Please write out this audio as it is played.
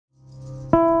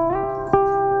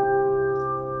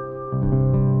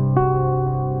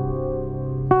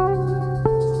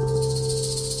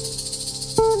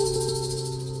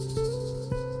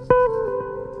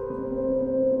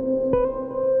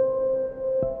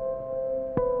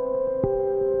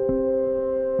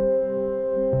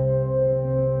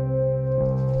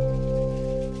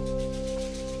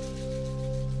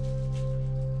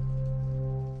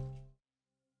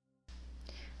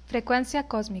Frecuencia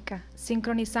Cósmica,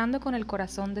 sincronizando con el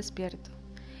corazón despierto.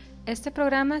 Este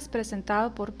programa es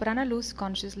presentado por Pranaluz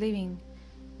Conscious Living.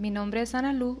 Mi nombre es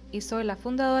Ana Lu y soy la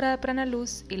fundadora de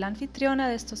Pranaluz y la anfitriona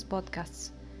de estos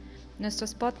podcasts.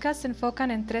 Nuestros podcasts se enfocan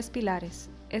en 3 pilares: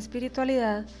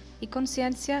 espiritualidad y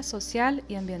conciencia social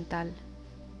y ambiental.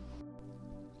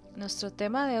 Nuestro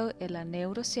tema de hoy es la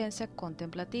neurociencia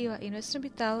contemplativa y nuestro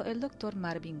invitado es el Dr.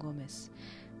 Marvin Gómez.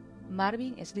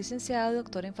 Marvin es licenciado y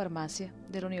doctor en farmacia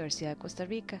de la Universidad de Costa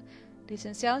Rica,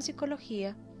 licenciado en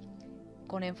psicología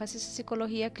con énfasis en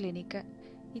psicología clínica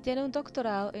y tiene un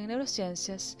doctorado en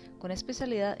neurociencias con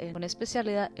especialidad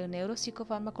en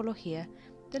neuropsicofarmacología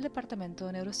del Departamento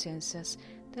de Neurociencias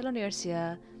de la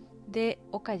Universidad de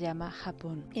Okayama,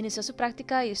 Japón. Inició su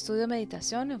práctica y estudio de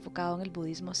meditación enfocado en el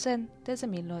budismo Zen desde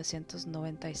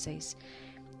 1996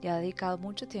 y ha dedicado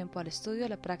mucho tiempo al estudio de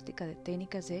la práctica de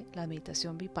técnicas de la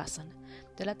meditación Vipassana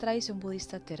de la tradición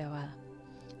budista Theravada,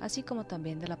 así como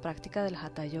también de la práctica del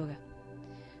Hatha Yoga.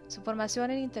 Su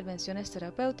formación en intervenciones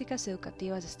terapéuticas y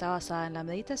educativas está basada en la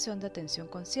meditación de atención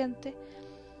consciente,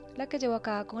 la que llevó a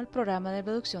cabo con el programa de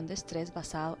reducción de estrés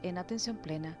basado en atención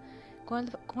plena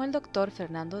con el Dr.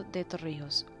 Fernando de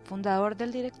Torrijos, fundador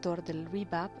del director del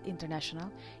Rebab International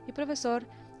y profesor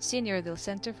senior del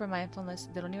Center for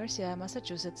Mindfulness de la Universidad de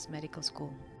Massachusetts Medical School.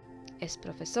 Es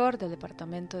profesor del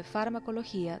Departamento de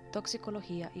Farmacología,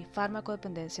 Toxicología y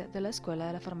Farmacodependencia de la Escuela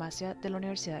de la Farmacia de la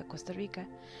Universidad de Costa Rica,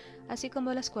 así como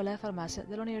de la Escuela de Farmacia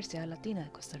de la Universidad Latina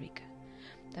de Costa Rica.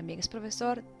 También es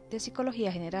profesor de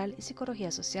Psicología General y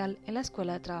Psicología Social en la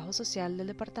Escuela de Trabajo Social del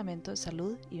Departamento de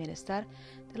Salud y Bienestar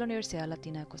de la Universidad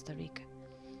Latina de Costa Rica.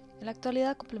 En la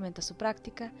actualidad complementa su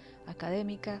práctica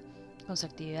académica con su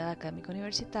actividad académica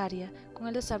universitaria, con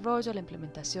el desarrollo, la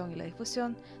implementación y la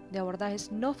difusión de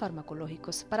abordajes no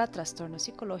farmacológicos para trastornos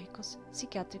psicológicos,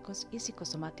 psiquiátricos y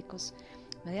psicosomáticos,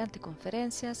 mediante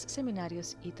conferencias,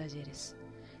 seminarios y talleres.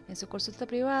 En su consulta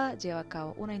privada lleva a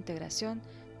cabo una integración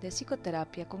de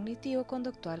psicoterapia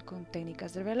cognitivo-conductual con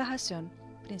técnicas de relajación,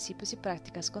 principios y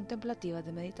prácticas contemplativas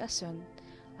de meditación,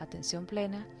 atención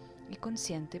plena y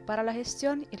consciente para la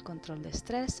gestión y el control de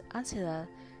estrés, ansiedad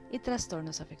y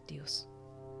trastornos afectivos.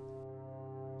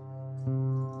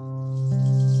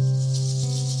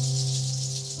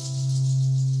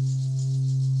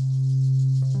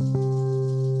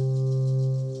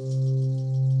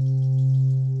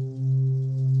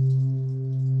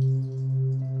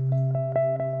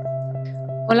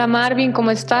 Hola Marvin,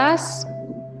 ¿cómo estás?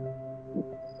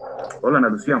 Hola Ana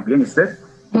Lucía, ¿bien y usted?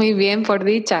 Muy bien, por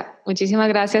dicha. Muchísimas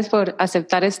gracias por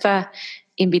aceptar esta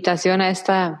invitación a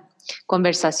esta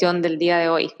conversación del día de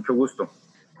hoy. Mucho gusto.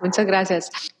 Muchas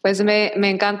gracias. Pues me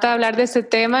encanta hablar de este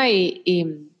tema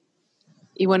y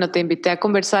bueno, te invité a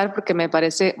conversar porque me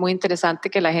parece muy interesante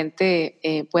que la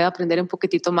gente pueda aprender un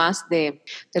poquitito más de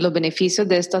los beneficios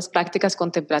de estas prácticas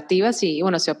contemplativas y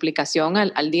bueno, su aplicación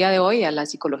al día de hoy, a la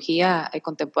psicología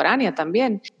contemporánea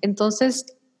también.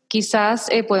 Entonces, quizás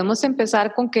podemos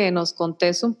empezar con que nos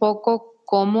contes un poco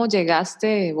cómo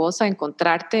llegaste vos a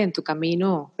encontrarte en tu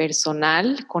camino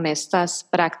personal con estas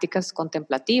prácticas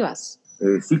contemplativas.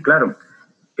 Sí, claro.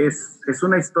 Es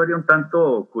una historia un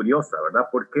tanto curiosa, ¿verdad?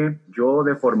 Porque yo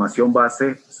de formación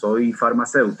base soy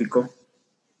farmacéutico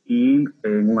y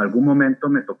en algún momento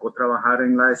me tocó trabajar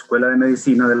en la Escuela de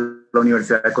Medicina de la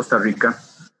Universidad de Costa Rica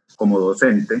como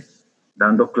docente,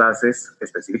 dando clases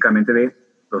específicamente de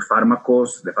los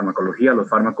fármacos, de farmacología, los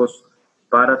fármacos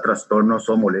para trastornos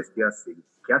o molestias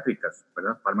psiquiátricas,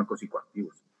 ¿verdad? Fármacos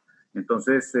psicoactivos.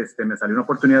 Entonces me salió una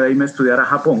oportunidad de irme a estudiar a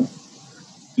Japón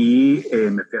y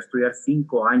me fui a estudiar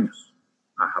 5 años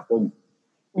a Japón.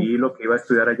 Y lo que iba a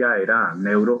estudiar allá era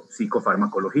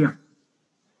neuropsicofarmacología.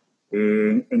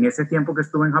 En ese tiempo que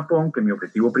estuve en Japón, que mi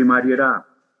objetivo primario era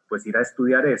pues ir a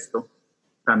estudiar esto,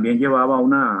 también llevaba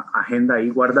una agenda ahí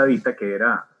guardadita que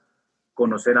era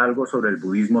conocer algo sobre el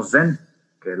budismo Zen,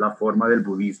 que es la forma del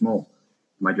budismo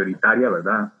mayoritaria,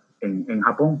 ¿verdad?, en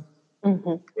Japón.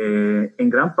 Uh-huh. En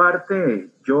gran parte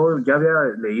yo ya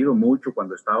había leído mucho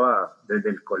cuando estaba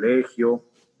desde el colegio,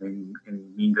 en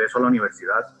mi ingreso a la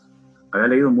universidad. Había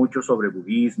leído mucho sobre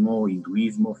budismo,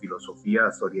 hinduismo,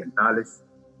 filosofías orientales,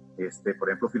 por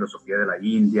ejemplo, filosofía de la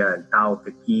India, el Tao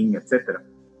Te Ching, etc.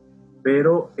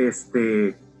 Pero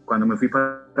cuando me fui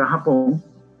para Japón,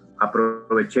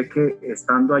 aproveché que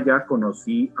estando allá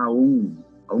conocí a un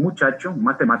muchacho, un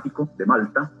matemático de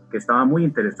Malta, que estaba muy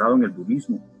interesado en el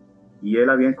budismo. Y él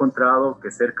había encontrado que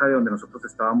cerca de donde nosotros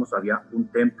estábamos había un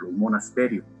templo, un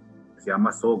monasterio, que se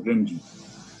llama So-Genji.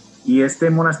 Y este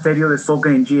monasterio de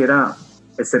So-Genji era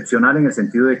excepcional en el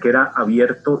sentido de que era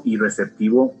abierto y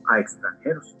receptivo a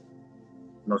extranjeros.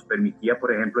 Nos permitía,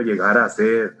 por ejemplo, llegar a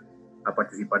hacer a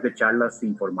participar de charlas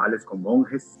informales con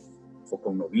monjes o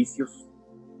con novicios,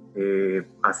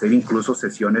 hacer incluso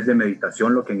sesiones de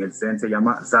meditación, lo que en el Zen se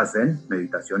llama Zazen,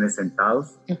 meditaciones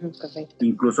sentados. Perfecto.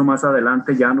 Incluso más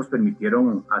adelante ya nos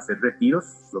permitieron hacer retiros,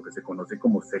 lo que se conoce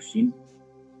como Sesshin.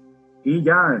 Y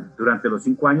ya durante los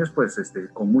 5 años, pues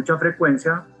con mucha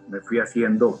frecuencia me fui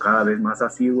haciendo cada vez más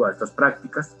asiduo a estas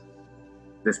prácticas.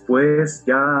 Después,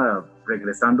 ya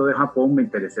regresando de Japón, me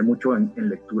interesé mucho en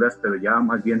lecturas, pero ya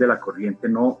más bien de la corriente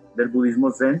no del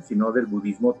budismo Zen, sino del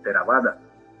budismo Theravada,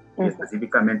 y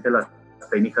específicamente las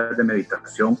técnicas de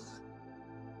meditación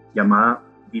llamada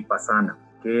Vipassana,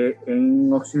 que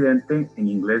en Occidente, en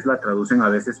inglés, la traducen a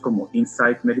veces como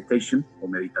Insight Meditation o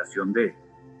meditación de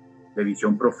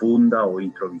visión profunda o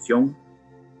introvisión,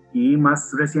 y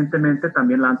más recientemente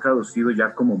también la han traducido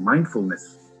ya como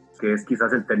Mindfulness, que es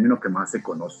quizás el término que más se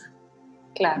conoce.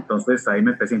 Claro. Entonces ahí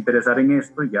me empecé a interesar en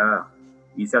esto, ya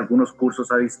hice algunos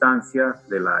cursos a distancia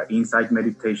de la Insight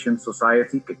Meditation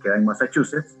Society, que queda en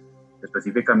Massachusetts,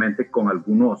 específicamente con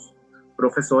algunos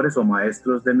profesores o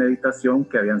maestros de meditación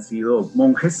que habían sido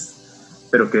monjes,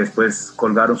 pero que después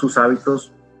colgaron sus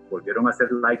hábitos, volvieron a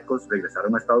ser laicos,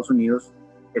 regresaron a Estados Unidos,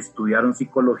 estudiaron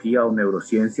psicología o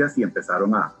neurociencias y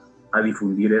empezaron a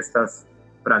difundir estas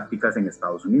prácticas en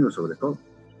Estados Unidos sobre todo.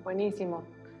 Buenísimo.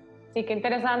 Sí, qué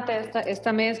interesante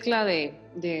esta mezcla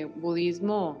de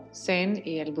budismo Zen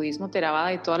y el budismo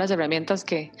Theravada y todas las herramientas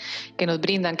que nos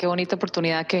brindan. Qué bonita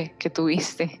oportunidad que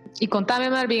tuviste. Y contame,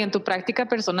 Marvin, en tu práctica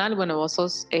personal, bueno, vos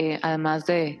sos, además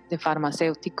de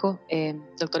farmacéutico,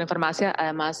 doctor en farmacia,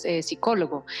 además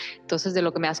psicólogo. Entonces, de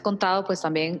lo que me has contado, pues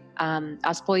también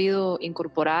has podido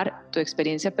incorporar tu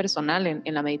experiencia personal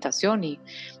en la meditación y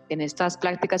en estas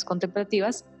prácticas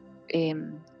contemplativas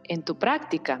en tu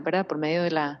práctica, ¿verdad? Por medio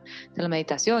de la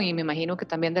meditación, y me imagino que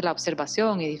también de la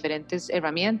observación y diferentes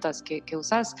herramientas que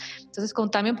usas. Entonces,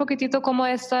 contame un poquitito cómo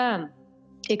esta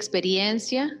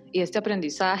experiencia y este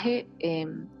aprendizaje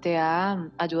te ha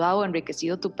ayudado o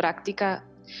enriquecido tu práctica,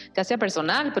 ya sea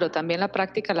personal, pero también la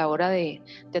práctica a la hora de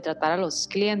tratar a los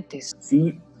clientes.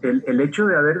 Sí, el hecho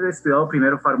de haber estudiado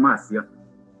primero farmacia,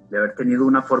 de haber tenido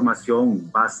una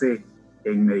formación base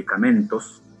en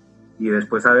medicamentos, y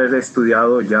después haber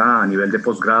estudiado ya a nivel de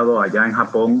posgrado allá en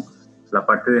Japón la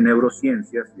parte de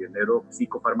neurociencias y de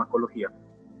neuropsicofarmacología.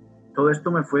 Todo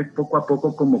esto me fue poco a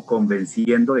poco como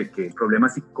convenciendo de que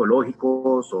problemas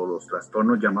psicológicos o los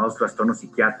trastornos llamados trastornos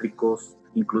psiquiátricos,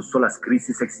 incluso las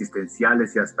crisis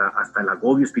existenciales y hasta el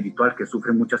agobio espiritual que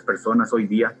sufren muchas personas hoy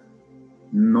día,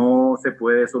 no se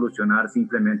puede solucionar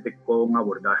simplemente con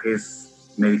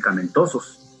abordajes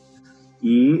medicamentosos.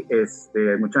 Y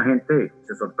mucha gente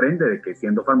se sorprende de que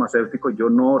siendo farmacéutico yo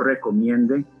no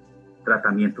recomiende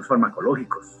tratamientos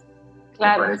farmacológicos.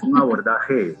 Claro. Me parece un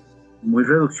abordaje muy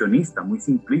reduccionista, muy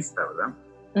simplista, ¿verdad?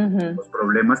 Uh-huh. Los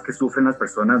problemas que sufren las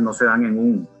personas no se dan en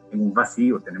un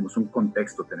vacío, tenemos un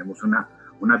contexto, tenemos una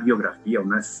biografía,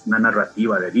 una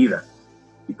narrativa de vida,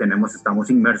 y estamos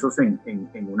inmersos en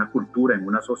una cultura, en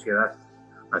una sociedad.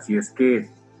 Así es que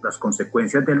las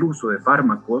consecuencias del uso de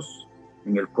fármacos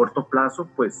en el corto plazo,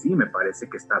 pues sí, me parece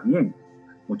que está bien.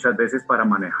 Muchas veces para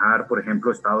manejar, por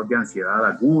ejemplo, estados de ansiedad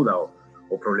aguda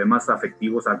o problemas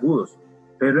afectivos agudos.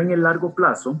 Pero en el largo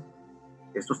plazo,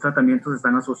 estos tratamientos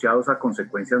están asociados a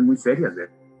consecuencias muy serias de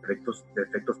efectos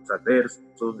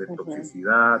adversos, de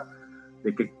toxicidad,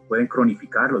 de que pueden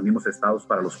cronificar los mismos estados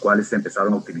para los cuales se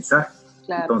empezaron a utilizar.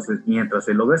 Claro. Entonces, mientras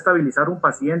se logra estabilizar un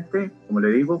paciente, como le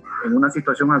digo, en una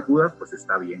situación aguda, pues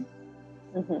está bien.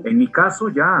 Uh-huh. En mi caso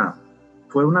ya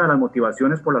fue una de las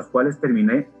motivaciones por las cuales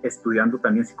terminé estudiando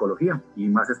también psicología y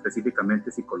más específicamente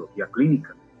psicología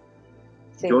clínica.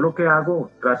 Sí. Yo lo que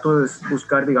hago, trato de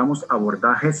buscar, digamos,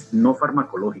 abordajes no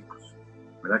farmacológicos,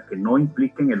 ¿verdad? Que no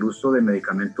impliquen el uso de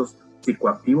medicamentos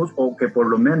psicoactivos o que por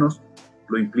lo menos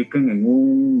lo impliquen en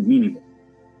un mínimo,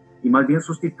 y más bien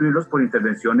sustituirlos por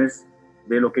intervenciones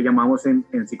de lo que llamamos en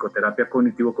psicoterapia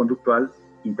cognitivo-conductual,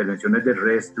 intervenciones de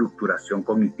reestructuración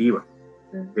cognitiva,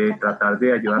 de tratar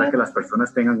de ayudar a que las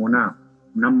personas tengan una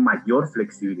mayor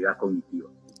flexibilidad cognitiva.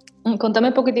 Contame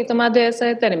un poquitito más de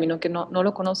ese término, que no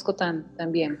lo conozco tan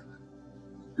bien.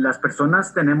 Las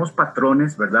personas tenemos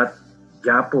patrones, ¿verdad?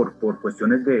 Ya por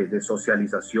cuestiones de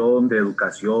socialización, de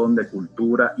educación, de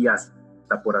cultura y hasta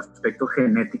por aspectos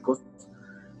genéticos,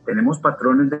 tenemos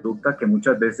patrones de conducta que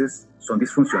muchas veces son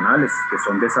disfuncionales, que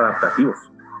son desadaptativos.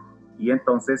 Y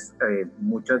entonces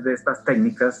muchas de estas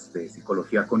técnicas de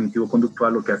psicología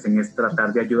cognitivo-conductual lo que hacen es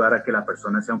tratar de ayudar a que la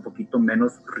persona sea un poquito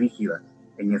menos rígida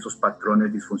en esos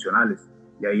patrones disfuncionales.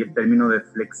 Y ahí el término de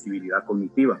flexibilidad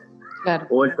cognitiva. Claro.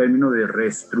 O el término de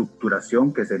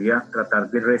reestructuración, que sería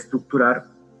tratar de reestructurar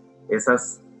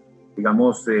esas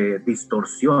digamos,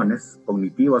 distorsiones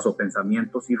cognitivas o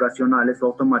pensamientos irracionales o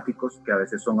automáticos que a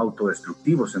veces son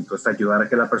autodestructivos. Entonces, ayudar a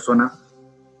que la persona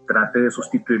trate de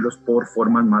sustituirlos por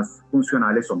formas más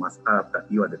funcionales o más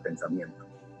adaptativas de pensamiento.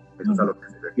 Eso es a lo que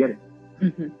se refiere.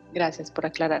 Gracias por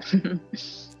aclarar.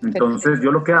 Entonces,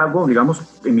 yo lo que hago,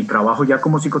 digamos, en mi trabajo ya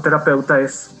como psicoterapeuta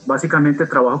es básicamente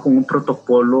trabajo con un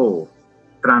protocolo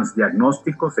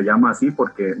transdiagnóstico, se llama así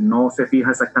porque no se fija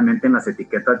exactamente en las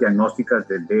etiquetas diagnósticas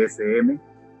del DSM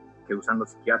que usan los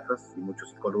psiquiatras y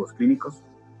muchos psicólogos clínicos,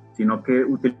 sino que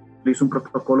utiliza un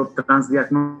protocolo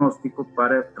transdiagnóstico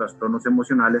para trastornos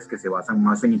emocionales que se basan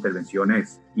más en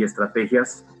intervenciones y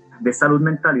estrategias de salud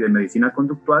mental y de medicina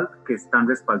conductual que están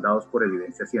respaldados por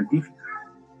evidencia científica.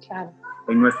 Claro.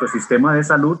 En nuestro sistema de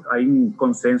salud hay un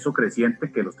consenso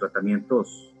creciente que los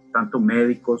tratamientos tanto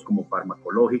médicos como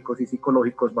farmacológicos y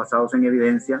psicológicos basados en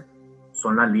evidencia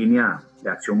son la línea de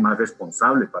acción más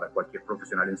responsable para cualquier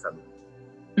profesional en salud.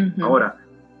 Ahora,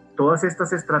 todas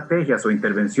estas estrategias o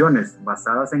intervenciones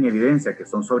basadas en evidencia, que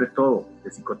son sobre todo de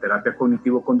psicoterapia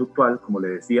cognitivo-conductual, como le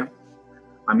decía,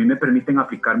 a mí me permiten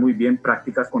aplicar muy bien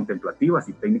prácticas contemplativas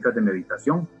y técnicas de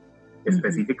meditación,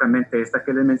 específicamente esta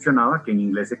que les mencionaba, que en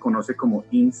inglés se conoce como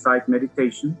Insight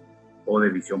Meditation, o de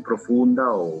visión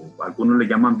profunda, o algunos le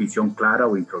llaman visión clara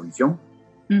o introvisión,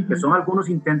 que son algunos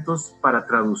intentos para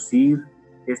traducir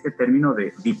este término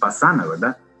de Vipassana,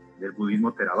 ¿verdad?, del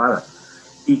budismo Theravada,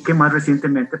 y que más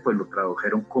recientemente pues lo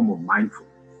tradujeron como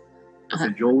mindfulness.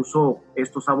 Entonces yo uso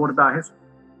estos abordajes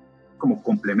como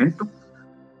complemento,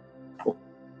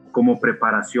 como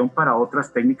preparación para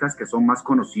otras técnicas que son más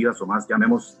conocidas o más,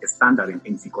 llamemos, estándar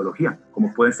en psicología,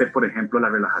 como pueden ser, por ejemplo, la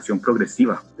relajación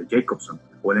progresiva de Jacobson,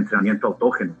 o el entrenamiento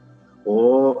autógeno,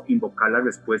 o invocar la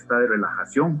respuesta de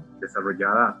relajación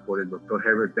desarrollada por el doctor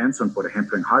Herbert Benson, por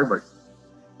ejemplo, en Harvard,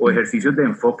 o ejercicios de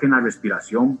enfoque en la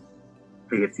respiración,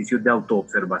 ejercicios de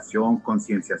autoobservación,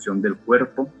 concienciación del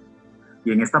cuerpo.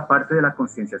 Y en esta parte de la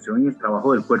concienciación y el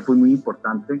trabajo del cuerpo es muy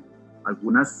importante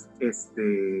algunas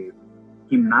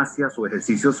gimnasias o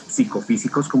ejercicios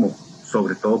psicofísicos, como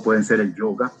sobre todo pueden ser el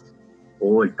yoga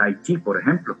o el tai chi, por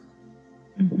ejemplo,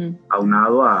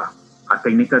 aunado a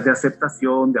técnicas de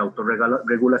aceptación, de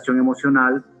autorregulación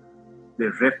emocional, de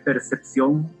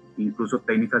repercepción, incluso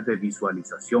técnicas de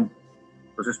visualización.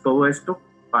 Entonces todo esto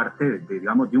parte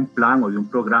digamos, de un plan o de un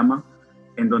programa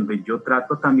en donde yo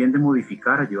trato también de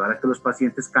modificar, ayudar a que los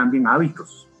pacientes cambien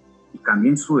hábitos y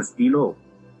cambien su estilo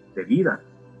de vida.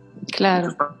 Claro.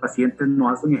 Muchos pacientes no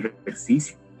hacen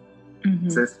ejercicio.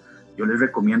 Entonces, yo les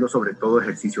recomiendo sobre todo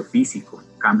ejercicio físico,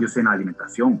 cambios en la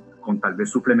alimentación, con tal vez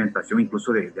suplementación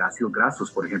incluso de ácidos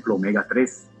grasos, por ejemplo, omega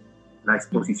 3. La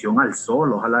exposición al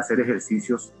sol, ojalá hacer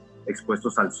ejercicios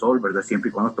expuestos al sol, ¿verdad? Siempre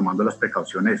y cuando tomando las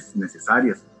precauciones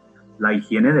necesarias. La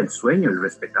higiene del sueño, el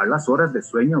respetar las horas de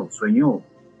sueño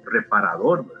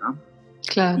reparador, ¿verdad?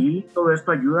 Claro. Y todo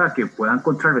esto ayuda a que puedan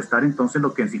contrarrestar entonces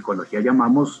lo que en psicología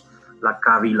llamamos la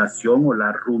cavilación o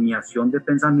la rumiación de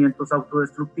pensamientos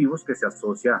autodestructivos que se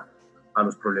asocia a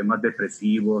los problemas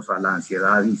depresivos, a la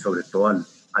ansiedad y sobre todo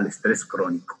al estrés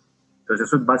crónico. Entonces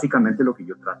eso es básicamente lo que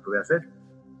yo trato de hacer.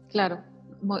 Claro,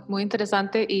 muy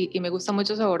interesante y me gusta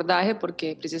mucho su abordaje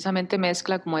porque precisamente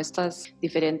mezcla como estas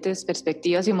diferentes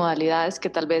perspectivas y modalidades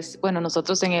que tal vez, bueno,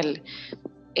 nosotros en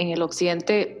el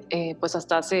occidente, pues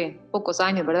hasta hace pocos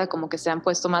años, ¿verdad? Como que se han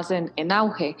puesto más en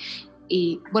auge.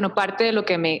 Y bueno, parte de lo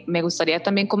que me gustaría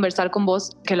también conversar con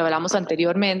vos, que lo hablamos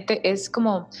anteriormente, es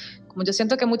como yo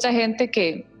siento que mucha gente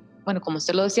que, bueno, como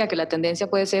usted lo decía, que la tendencia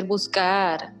puede ser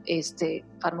buscar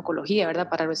farmacología, ¿verdad?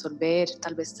 Para resolver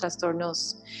tal vez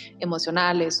trastornos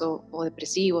emocionales o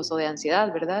depresivos o de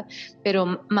ansiedad, ¿verdad?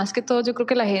 Pero más que todo yo creo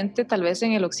que la gente tal vez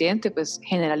en el occidente, pues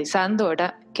generalizando,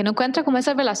 ¿verdad? Que no encuentra como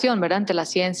esa relación, ¿verdad? Entre la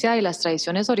ciencia y las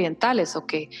tradiciones orientales, o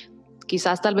que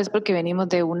quizás tal vez porque venimos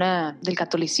del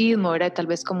catolicismo, ¿verdad? Tal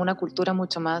vez como una cultura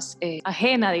mucho más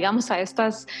ajena, digamos, a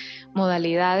estas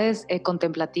modalidades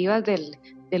contemplativas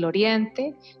del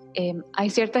Oriente. Hay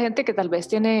cierta gente que tal vez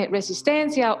tiene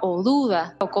resistencia o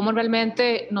duda o cómo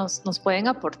realmente nos pueden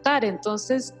aportar.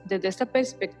 Entonces, desde esta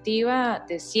perspectiva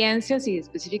de ciencias y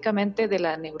específicamente de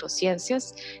las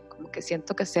neurociencias, como que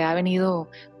siento que se ha venido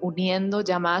uniendo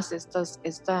ya más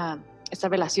esta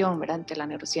relación, ¿verdad?, entre las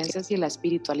neurociencias y la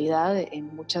espiritualidad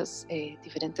en muchas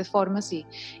diferentes formas, y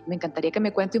me encantaría que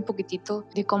me cuente un poquitito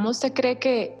de cómo usted cree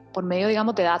que por medio,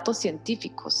 digamos, de datos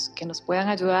científicos que nos puedan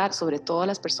ayudar, sobre todo a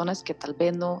las personas que tal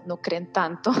vez no creen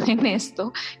tanto en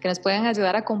esto, que nos puedan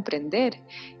ayudar a comprender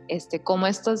cómo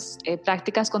estas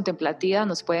prácticas contemplativas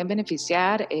nos pueden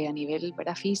beneficiar a nivel,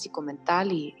 ¿verdad?, físico,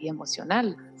 mental y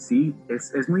emocional. Sí,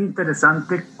 es muy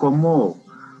interesante cómo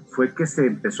fue que se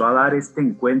empezó a dar este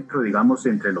encuentro, digamos,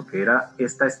 entre lo que era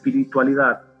esta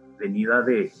espiritualidad venida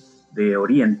de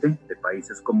Oriente, de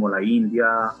países como la India,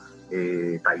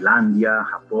 Tailandia,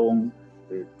 Japón,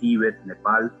 Tíbet,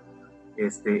 Nepal,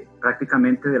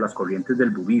 prácticamente de las corrientes del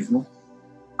budismo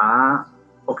a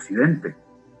Occidente.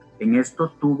 En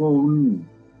esto tuvo un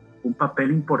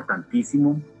papel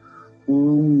importantísimo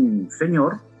un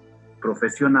señor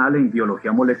profesional en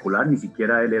biología molecular, ni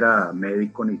siquiera él era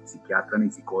médico, ni psiquiatra,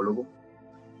 ni psicólogo,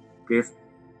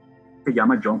 se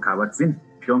llama Jon Kabat-Zinn.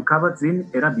 Jon Kabat-Zinn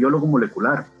era biólogo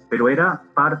molecular, pero era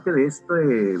parte de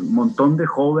este montón de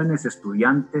jóvenes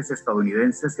estudiantes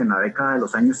estadounidenses en la década de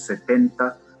los años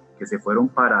 70 que se fueron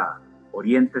para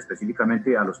Oriente,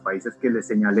 específicamente a los países que les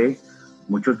señalé,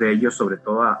 muchos de ellos sobre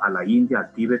todo a la India,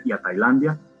 a Tíbet y a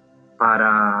Tailandia,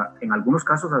 para en algunos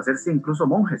casos hacerse incluso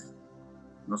monjes.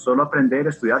 No solo aprender,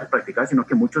 estudiar, practicar, sino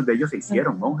que muchos de ellos se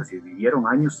hicieron monjes y vivieron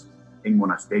años en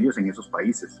monasterios en esos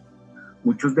países.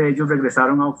 Muchos de ellos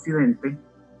regresaron a Occidente,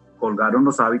 colgaron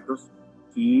los hábitos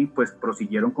y pues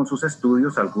prosiguieron con sus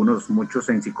estudios, muchos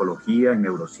en psicología, en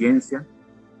neurociencia.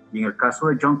 Y en el caso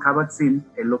de Jon Kabat-Zinn,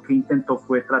 él lo que intentó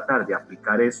fue tratar de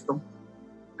aplicar esto,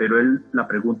 pero la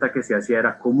pregunta que se hacía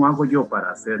era, ¿cómo hago yo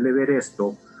para hacerle ver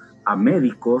esto a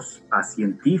médicos, a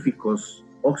científicos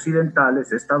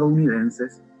occidentales,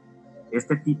 estadounidenses,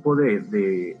 este tipo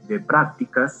de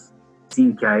prácticas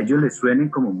sin que a ellos les suenen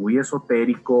como muy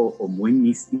esotérico o muy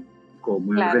místico o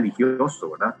muy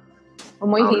religioso, ¿verdad? O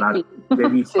muy hablar hippie. de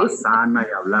vipassana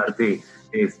y hablar de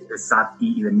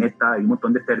sati y de meta, hay un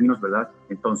montón de términos, ¿verdad?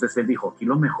 Entonces él dijo, aquí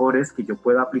lo mejor es que yo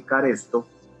pueda aplicar esto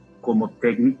como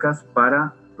técnicas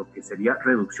para lo que sería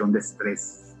reducción de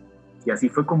estrés. Y así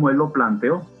fue como él lo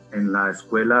planteó en la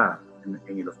escuela,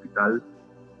 en el Hospital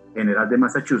General de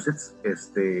Massachusetts,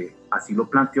 así lo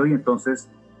planteó y entonces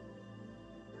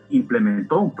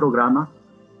implementó un programa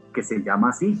que se llama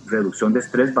así, reducción de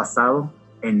estrés basado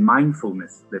en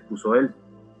mindfulness, le puso él.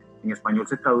 En español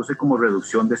se traduce como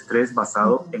reducción de estrés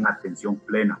basado en atención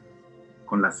plena,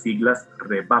 con las siglas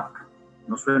REBAP.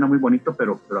 No suena muy bonito,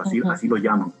 pero así lo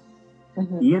llaman.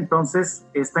 Y entonces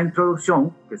esta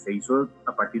introducción que se hizo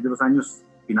a partir de los años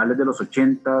finales de los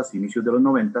 80s, inicios de los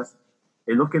 90s,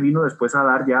 es lo que vino después a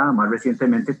dar ya más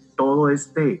recientemente todo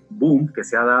este boom que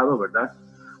se ha dado, ¿verdad?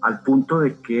 Al punto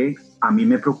de que a mí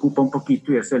me preocupa un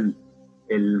poquito y es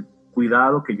el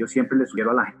cuidado que yo siempre le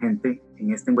sugiero a la gente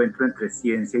en este encuentro entre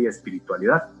ciencia y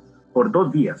espiritualidad, por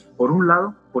dos vías. Por un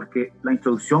lado, porque la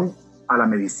introducción a la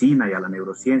medicina y a la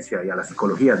neurociencia y a la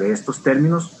psicología de estos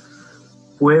términos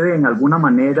puede en alguna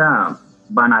manera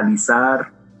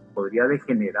banalizar, podría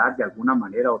degenerar de alguna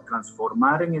manera o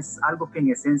transformar en algo que en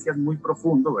esencia es muy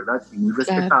profundo, ¿verdad? Y muy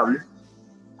respetable,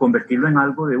 convertirlo en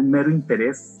algo de un mero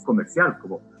interés comercial,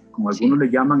 como algunos le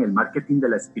llaman el marketing de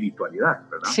la espiritualidad,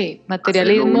 ¿verdad? Sí,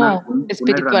 materialismo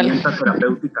espiritual. Una herramienta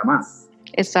terapéutica más.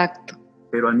 Exacto.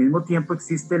 Pero al mismo tiempo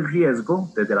existe el riesgo,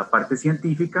 desde la parte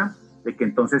científica, de que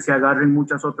entonces se agarren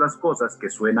muchas otras cosas que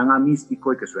suenan a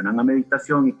místico y que suenan a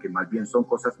meditación y que más bien son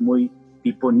cosas muy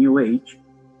tipo New Age,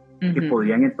 que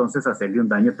podrían entonces hacerle un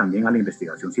daño también a la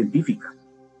investigación científica.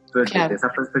 Entonces, desde esa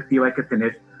perspectiva hay que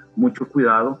tener mucho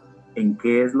cuidado en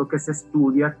qué es lo que se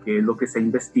estudia, qué es lo que se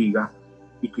investiga,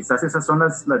 y quizás esas son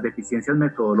las deficiencias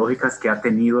metodológicas que ha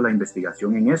tenido la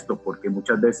investigación en esto, porque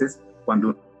muchas veces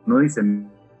cuando uno dice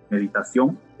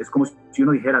meditación, es como si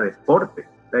uno dijera deporte.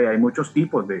 Hay muchos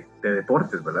tipos de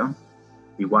deportes, ¿verdad?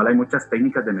 Igual hay muchas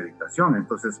técnicas de meditación,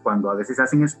 entonces cuando a veces se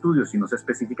hacen estudios y no se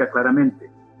especifica claramente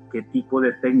qué tipo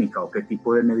de técnica o qué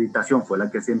tipo de meditación fue la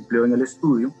que se empleó en el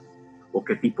estudio, o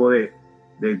qué tipo de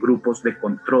grupos de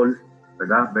control,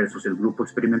 ¿verdad? Versus el grupo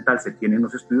experimental se tienen en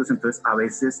los estudios, entonces a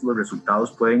veces los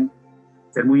resultados pueden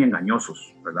ser muy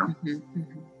engañosos, ¿verdad?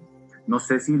 No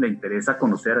sé si le interesa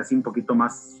conocer así un poquito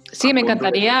más. Sí, me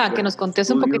encantaría que nos contes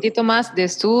un poquitito más de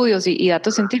estudios y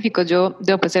datos científicos. Yo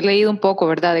pues he leído un poco,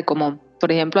 ¿verdad? De cómo,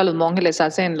 por ejemplo, a los monjes les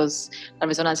hacen las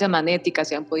resonancias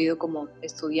magnéticas y han podido como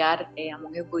estudiar a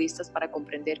monjes budistas para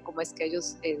comprender cómo es que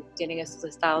ellos tienen estos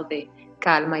estados de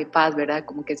calma y paz, ¿verdad?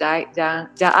 Como que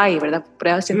ya hay, ¿verdad?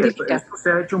 Pruebas científicas. Esto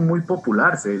se ha hecho muy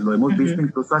popular, lo hemos visto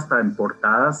incluso hasta en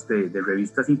portadas de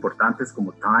revistas importantes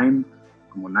como Time,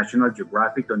 como National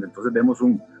Geographic, donde entonces vemos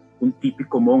un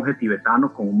típico monje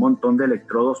tibetano con un montón de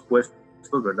electrodos puestos,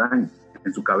 ¿verdad?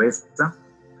 En su cabeza,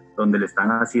 donde le están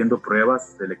haciendo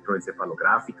pruebas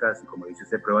electroencefalográficas y, como dice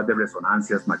usted, pruebas de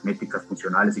resonancias magnéticas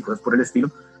funcionales y cosas por el estilo,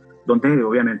 donde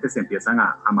obviamente se empiezan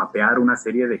a mapear una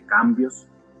serie de cambios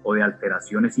o de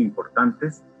alteraciones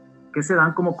importantes que se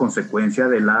dan como consecuencia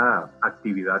de la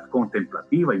actividad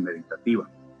contemplativa y meditativa.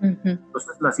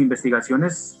 Entonces, las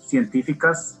investigaciones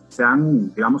científicas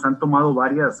han tomado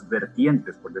varias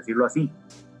vertientes, por decirlo así.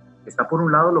 Está por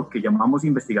un lado lo que llamamos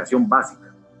investigación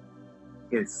básica,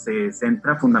 que se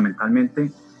centra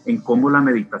fundamentalmente en cómo la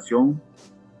meditación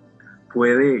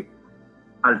puede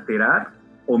alterar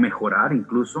o mejorar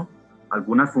incluso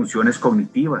algunas funciones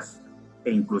cognitivas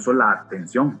e incluso la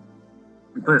atención.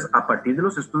 Entonces, a partir de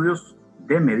los estudios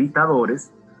de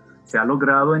meditadores, se ha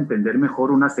logrado entender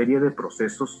mejor una serie de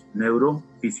procesos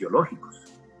neurofisiológicos,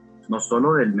 no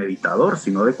solo del meditador,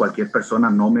 sino de cualquier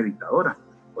persona no meditadora.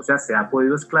 O sea, se ha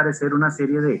podido esclarecer una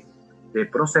serie de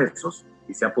procesos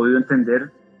y se ha podido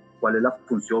entender cuál es la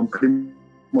función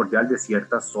primordial de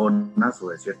ciertas zonas o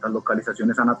de ciertas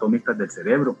localizaciones anatómicas del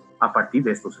cerebro a partir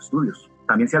de estos estudios.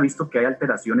 También se ha visto que hay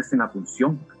alteraciones en la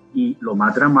función y lo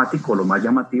más dramático, lo más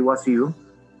llamativo ha sido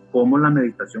cómo la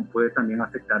meditación puede también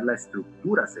afectar la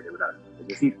estructura cerebral, es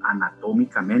decir,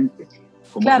 anatómicamente.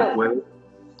 Cómo claro. se puede...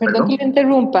 Perdón que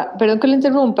le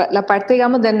interrumpa. La parte,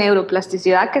 digamos, de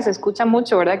neuroplasticidad que se escucha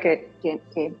mucho, ¿verdad? Que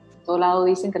en todo lado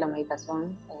dicen que la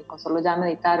meditación, con solo ya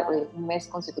meditar un mes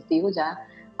consecutivo, ya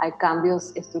hay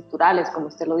cambios estructurales, como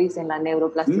usted lo dice, en la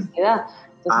neuroplasticidad.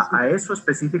 Entonces, a eso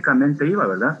específicamente iba,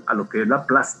 ¿verdad? A lo que es la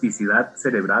plasticidad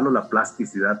cerebral o la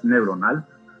plasticidad neuronal,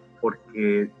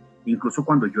 porque incluso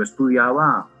cuando yo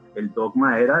estudiaba, el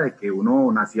dogma era de que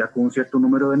uno nacía con un cierto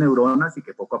número de neuronas y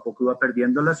que poco a poco iba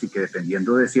perdiéndolas y que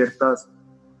dependiendo de ciertas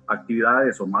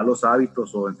actividades o malos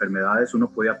hábitos o enfermedades uno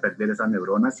podía perder esas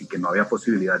neuronas y que no había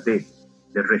posibilidad de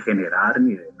regenerar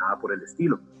ni de nada por el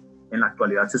estilo. En la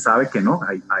actualidad se sabe que no,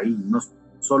 hay no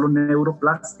solo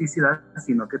neuroplasticidad,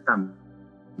 sino que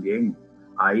también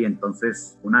hay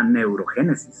entonces una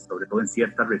neurogénesis, sobre todo en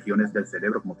ciertas regiones del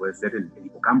cerebro, como puede ser el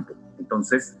hipocampo.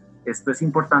 Entonces, esto es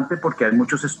importante porque hay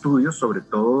muchos estudios, sobre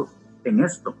todo en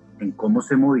esto, en cómo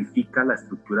se modifica la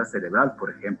estructura cerebral. Por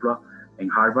ejemplo,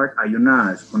 en Harvard hay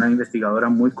una investigadora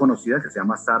muy conocida que se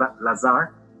llama Sara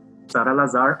Lazar. Sara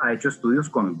Lazar ha hecho estudios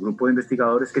con el grupo de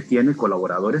investigadores que tiene,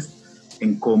 colaboradores,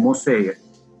 en cómo se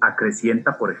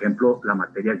acrecienta, por ejemplo, la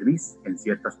materia gris en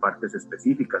ciertas partes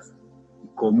específicas,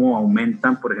 cómo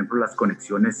aumentan, por ejemplo, las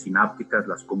conexiones sinápticas,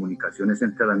 las comunicaciones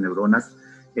entre las neuronas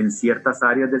en ciertas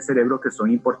áreas del cerebro que son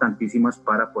importantísimas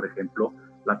para, por ejemplo,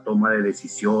 la toma de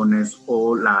decisiones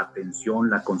o la atención,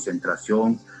 la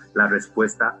concentración, la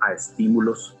respuesta a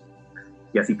estímulos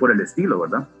y así por el estilo,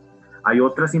 ¿verdad? Hay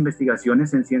otras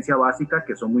investigaciones en ciencia básica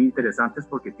que son muy interesantes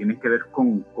porque tienen que ver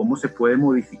con cómo se puede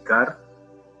modificar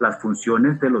las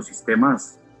funciones de los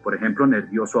sistemas, por ejemplo,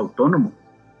 nervioso autónomo,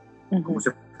 cómo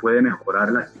se puede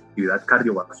mejorar la actividad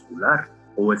cardiovascular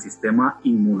o el sistema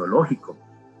inmunológico.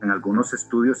 En algunos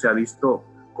estudios se ha visto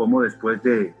cómo después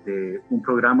de un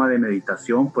programa de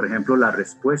meditación, por ejemplo, la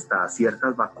respuesta a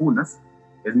ciertas vacunas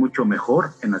es mucho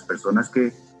mejor en las personas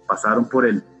que pasaron por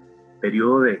el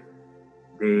periodo de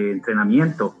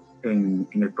entrenamiento en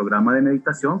el programa de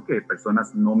meditación que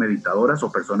personas no meditadoras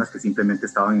o personas que simplemente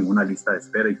estaban en una lista de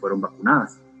espera y fueron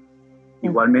vacunadas.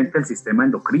 Igualmente el sistema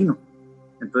endocrino.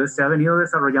 Entonces se ha venido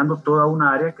desarrollando toda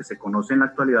una área que se conoce en la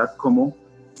actualidad como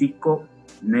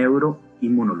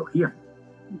psiconeuroinmunología,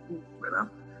 ¿verdad?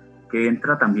 Que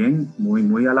entra también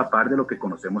muy a la par de lo que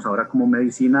conocemos ahora como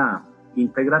medicina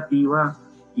integrativa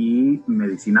y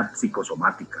medicina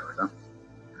psicosomática, ¿verdad?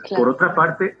 Claro. Por otra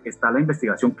parte está la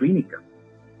investigación clínica.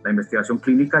 La investigación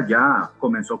clínica ya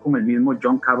comenzó con el mismo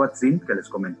Jon Kabat-Zinn que les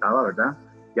comentaba, ¿verdad?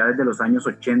 Ya desde los años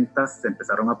 80 se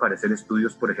empezaron a aparecer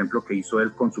estudios, por ejemplo, que hizo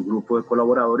él con su grupo de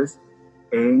colaboradores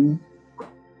en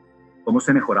cómo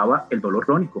se mejoraba el dolor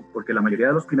crónico, porque la mayoría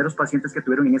de los primeros pacientes que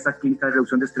tuvieron en esa clínica de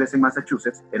reducción de estrés en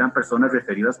Massachusetts eran personas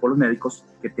referidas por los médicos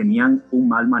que tenían un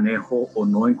mal manejo o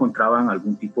no encontraban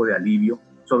algún tipo de alivio,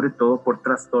 sobre todo por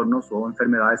trastornos o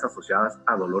enfermedades asociadas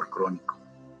a dolor crónico.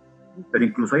 Pero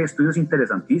incluso hay estudios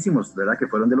interesantísimos, ¿verdad?, que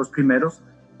fueron de los primeros,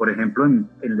 por ejemplo, en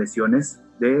lesiones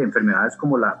de enfermedades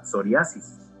como la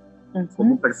psoriasis,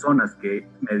 como personas que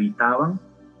meditaban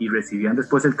y recibían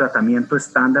después el tratamiento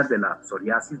estándar de la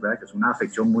psoriasis, ¿verdad?, que es una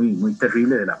afección muy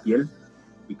terrible de la piel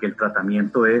y que el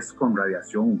tratamiento es con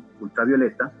radiación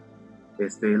ultravioleta.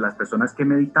 Las personas que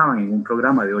meditaban en un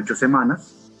programa de 8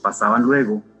 semanas pasaban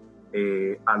luego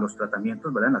a los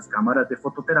tratamientos, ¿verdad?, en las cámaras de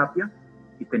fototerapia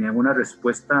y tenían una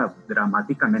respuesta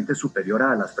dramáticamente superior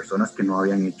a las personas que no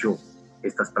habían hecho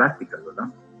estas prácticas,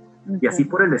 ¿verdad? Y así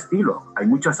por el estilo. Hay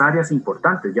muchas áreas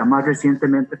importantes. Ya más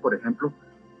recientemente, por ejemplo,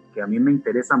 que a mí me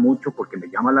interesa mucho porque me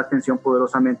llama la atención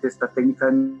poderosamente esta técnica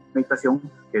de meditación,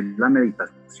 que es la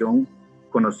meditación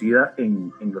conocida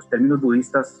en los términos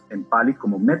budistas en Pali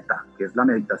como metta, que es la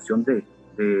meditación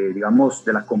digamos,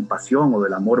 de la compasión o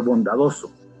del amor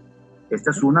bondadoso. Esta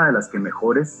es una de las que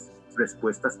mejores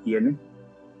respuestas tiene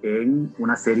en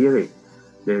una serie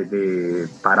de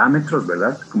parámetros,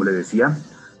 ¿verdad? Como le decía,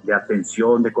 de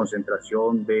atención, de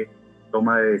concentración, de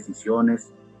toma de decisiones,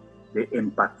 de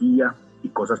empatía y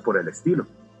cosas por el estilo.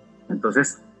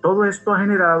 Entonces, todo esto ha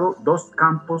generado dos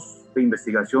campos de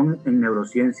investigación en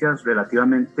neurociencias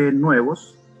relativamente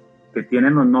nuevos que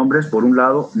tienen los nombres, por un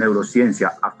lado,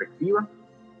 neurociencia afectiva,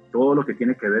 todo lo que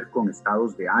tiene que ver con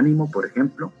estados de ánimo, por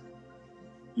ejemplo,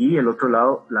 y el otro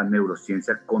lado, la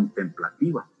neurociencia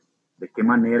contemplativa. De qué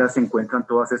manera se encuentran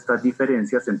todas estas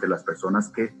diferencias entre las personas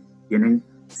que tienen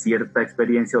cierta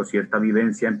experiencia o cierta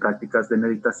vivencia en prácticas de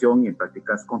meditación y en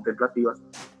prácticas contemplativas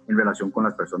en relación con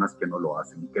las personas que no lo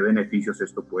hacen, y qué beneficios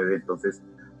esto puede entonces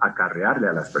acarrearle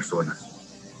a las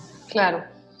personas. Claro.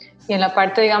 Y en la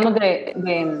parte, digamos,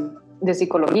 de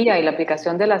psicología y la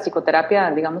aplicación de la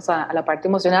psicoterapia, digamos, a la parte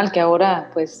emocional, que ahora,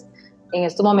 pues, en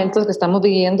estos momentos que estamos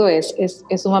viviendo es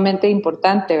sumamente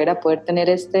importante, ¿verdad? Poder tener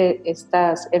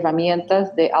estas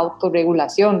herramientas de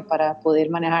autorregulación para poder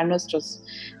manejar nuestra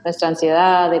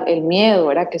ansiedad, el miedo,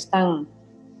 ¿verdad? Que es tan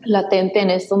latente en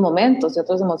estos momentos y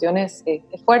otras emociones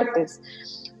fuertes.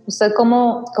 ¿Usted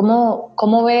cómo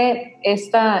ve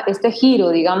este giro,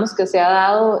 digamos, que se ha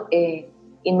dado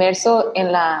inmerso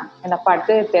en la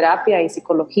parte de terapia y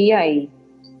psicología y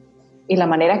la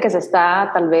manera que se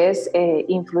está tal vez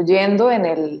influyendo en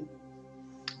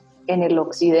el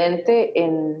occidente,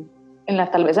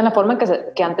 tal vez en la forma en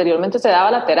que anteriormente se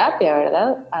daba la terapia,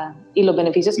 ¿verdad? Y los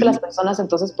beneficios que las personas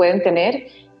entonces pueden tener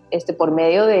por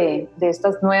medio de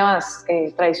estas nuevas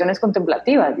tradiciones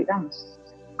contemplativas, digamos?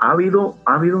 Ha habido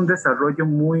un desarrollo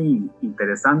muy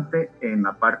interesante en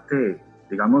la parte,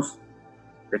 digamos,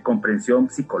 de comprensión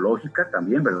psicológica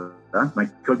también, ¿verdad? No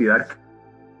hay que olvidar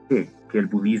que el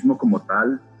budismo como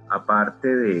tal,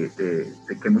 aparte de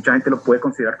que mucha gente lo puede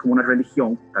considerar como una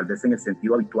religión, tal vez en el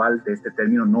sentido habitual de este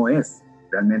término, no es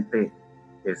realmente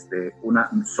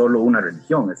solo una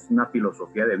religión, es una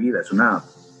filosofía de vida, es una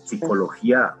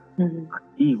psicología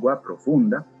antigua,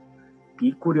 profunda,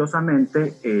 y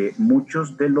curiosamente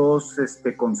muchos de los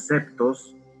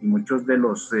conceptos y muchos de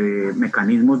los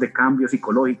mecanismos de cambio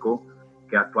psicológico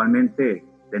que actualmente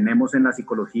tenemos en la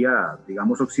psicología,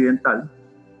 digamos, occidental,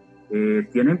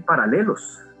 tienen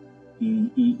paralelos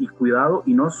y cuidado,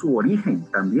 y no su origen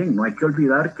también. No hay que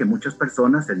olvidar que muchas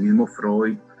personas, el mismo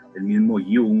Freud, el mismo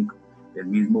Jung, el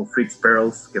mismo Fritz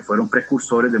Perls, que fueron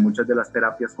precursores de muchas de las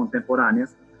terapias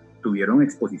contemporáneas, tuvieron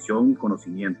exposición y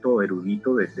conocimiento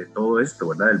erudito de todo esto,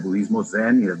 ¿verdad? Del budismo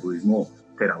Zen y del budismo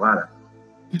Theravada.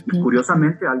 Y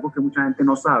curiosamente, algo que mucha gente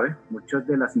no sabe, muchas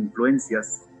de las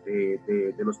influencias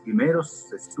de los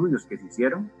primeros estudios que se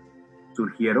hicieron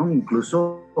surgieron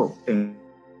incluso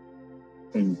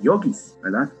en yogis,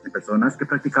 ¿verdad? En personas que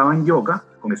practicaban yoga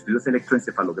con estudios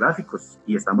electroencefalográficos,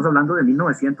 y estamos hablando de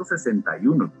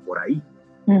 1961, por ahí.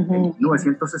 En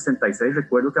 1966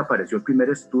 recuerdo que apareció el primer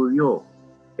estudio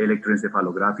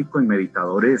electroencefalográfico en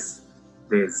meditadores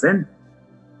de Zen,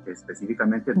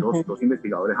 específicamente dos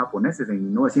investigadores japoneses, en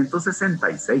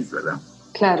 1966, ¿verdad?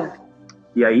 Claro.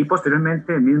 Y ahí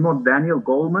posteriormente el mismo Daniel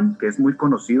Goleman, que es muy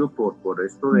conocido por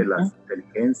esto de las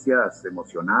inteligencias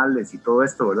emocionales y todo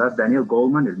esto, ¿verdad?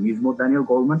 El mismo Daniel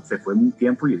Goleman se fue un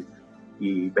tiempo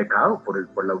y becado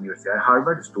por la Universidad de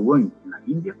Harvard, estuvo en la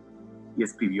India y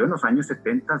escribió en los años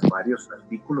 70 varios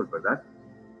artículos, ¿verdad?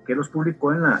 Que los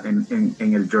publicó en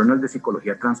el Journal de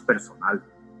Psicología Transpersonal.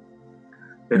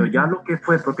 Pero ya lo que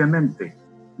fue propiamente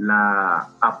la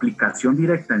aplicación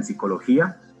directa en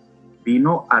psicología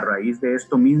vino a raíz de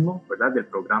esto mismo, ¿verdad? Del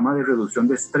programa de reducción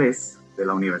de estrés de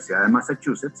la Universidad de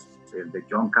Massachusetts, el de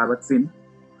Jon Kabat-Zinn,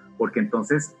 porque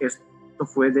entonces esto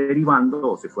fue derivando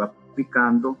o se fue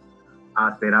aplicando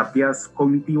a terapias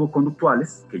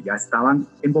cognitivo-conductuales que ya estaban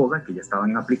en boga, que ya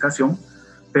estaban en aplicación,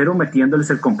 pero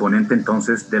metiéndoles el componente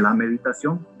entonces de la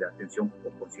meditación, de atención o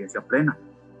conciencia plena.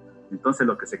 Entonces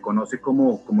lo que se conoce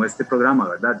como este programa,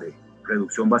 ¿verdad? De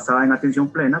reducción basada en atención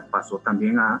plena, pasó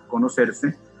también a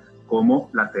conocerse como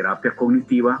la terapia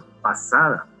cognitiva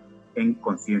basada en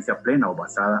conciencia plena o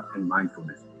basada en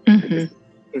mindfulness.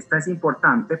 Esta es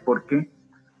importante porque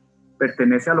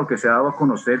pertenece a lo que se ha dado a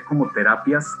conocer como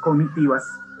terapias cognitivas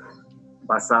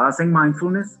basadas en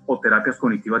mindfulness o terapias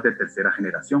cognitivas de tercera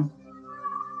generación.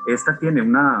 Esta tiene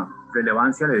una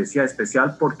relevancia, le decía,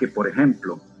 especial porque, por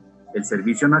ejemplo, el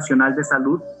Servicio Nacional de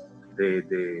Salud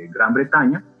de Gran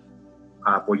Bretaña,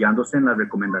 apoyándose en las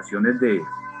recomendaciones de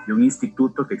un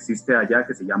instituto que existe allá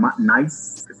que se llama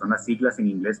NICE, que son las siglas en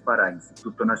inglés para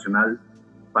Instituto Nacional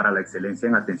para la Excelencia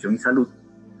en Atención y Salud,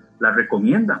 la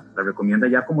recomienda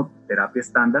ya como terapia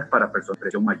estándar para personas de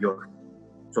presión mayor.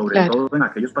 sobre todo en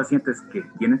aquellos pacientes que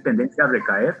tienen tendencia a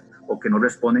recaer o que no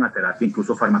responden a terapia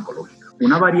incluso farmacológica.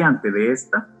 Una variante de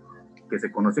esta, que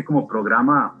se conoce como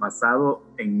programa basado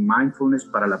en mindfulness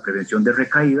para la prevención de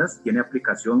recaídas, tiene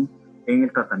aplicación en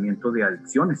el tratamiento de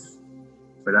adicciones,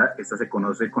 ¿verdad? Esta se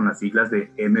conoce con las siglas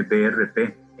de MBRP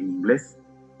en inglés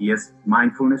y es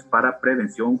Mindfulness para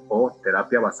Prevención o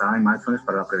Terapia Basada en Mindfulness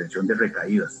para la Prevención de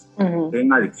Recaídas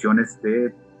en adicciones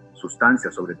de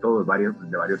sustancias, sobre todo de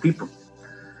varios tipos.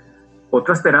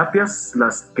 Otras terapias,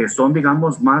 las que son,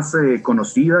 digamos, más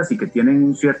conocidas y que tienen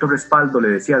un cierto respaldo, le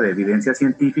decía, de evidencia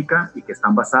científica y que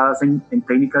están basadas en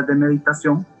técnicas de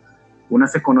meditación. Una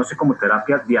se conoce como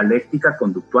terapia dialéctica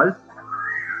conductual,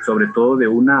 sobre todo de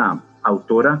una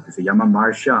autora que se llama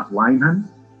Marsha Linehan,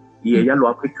 y ella lo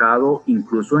ha aplicado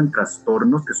incluso en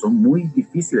trastornos que son muy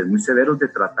difíciles, muy severos de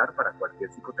tratar para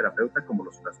cualquier psicoterapeuta, como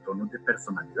los trastornos de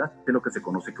personalidad, de lo que se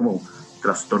conoce como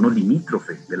trastorno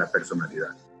limítrofe de la personalidad,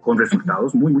 con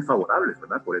resultados muy, muy favorables,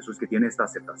 ¿verdad? Por eso es que tiene esta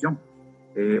aceptación.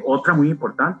 Otra muy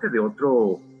importante de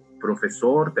otro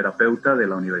profesor, terapeuta de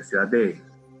la Universidad de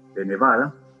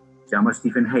Nevada, se llama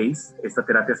Stephen Hayes. Esta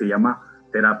terapia se llama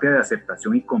terapia de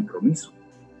aceptación y compromiso.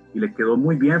 Y le quedó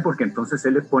muy bien porque entonces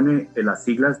él le pone las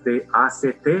siglas de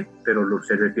ACT, pero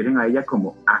se refieren a ella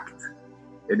como ACT.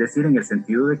 Es decir, en el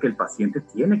sentido de que el paciente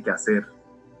tiene que hacer,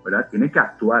 ¿verdad? Tiene que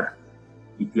actuar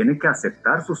y tiene que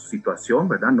aceptar su situación,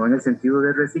 ¿verdad? No en el sentido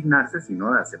de resignarse,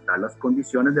 sino de aceptar las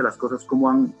condiciones de las cosas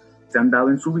como se han dado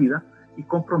en su vida y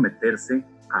comprometerse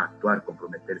a actuar,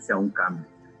 comprometerse a un cambio.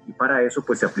 Y para eso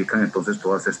pues se aplican entonces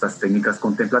todas estas técnicas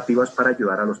contemplativas para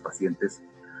ayudar a los pacientes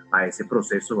a ese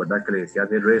proceso, ¿verdad? Que le decía,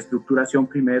 de reestructuración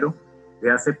primero,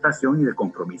 de aceptación y de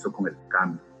compromiso con el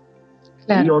cambio.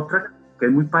 Claro. Y otra que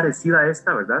es muy parecida a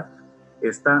esta, ¿verdad?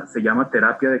 Esta se llama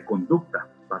terapia de conducta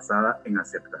basada en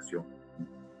aceptación.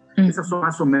 Esas son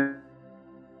más o menos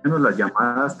las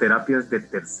llamadas terapias de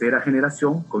tercera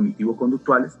generación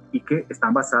cognitivo-conductuales y que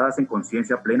están basadas en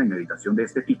conciencia plena, en meditación de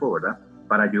este tipo, ¿verdad?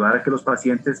 Para ayudar a que los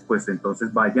pacientes pues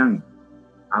entonces vayan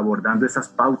abordando esas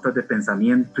pautas de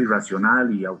pensamiento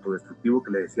irracional y autodestructivo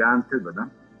que le decía antes, ¿verdad?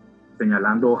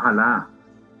 Señalando, ojalá,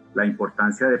 la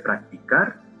importancia de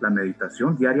practicar la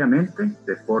meditación diariamente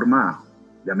de forma,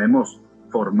 llamemos,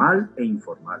 formal e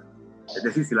informal. Es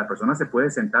decir, si la persona se puede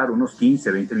sentar unos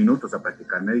 15, 20 minutos a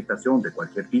practicar meditación de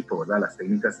cualquier tipo, ¿verdad? Las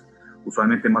técnicas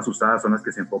usualmente más usadas son las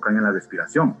que se enfocan en la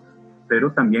respiración.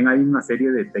 Pero también hay una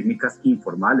serie de técnicas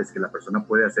informales que la persona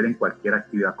puede hacer en cualquier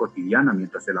actividad cotidiana,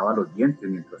 mientras se lava los dientes,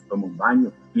 mientras toma un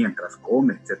baño, mientras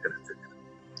come, etcétera, etcétera.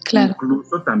 Claro.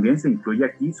 Incluso también se incluye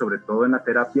aquí, sobre todo en la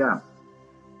terapia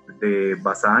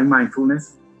basada en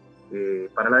mindfulness,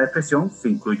 para la depresión, se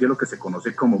incluye lo que se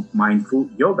conoce como mindful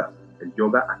yoga, el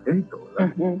yoga atento,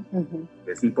 ¿verdad?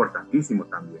 Es importantísimo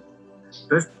también.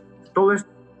 Entonces, todo esto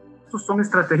son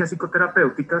estrategias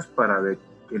psicoterapéuticas para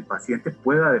que el paciente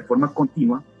pueda de forma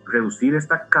continua reducir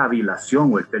esta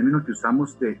cavilación, o el término que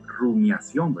usamos de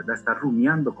rumiación, ¿verdad? Estar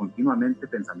rumiando continuamente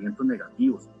pensamientos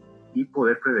negativos y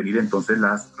poder prevenir entonces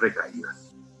las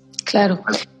recaídas. Claro.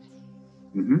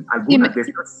 Algunas de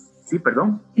estas... Sí,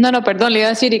 perdón. No, perdón, le iba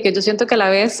a decir, y que yo siento que a la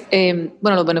vez,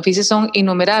 los beneficios son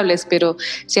innumerables, pero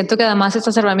siento que además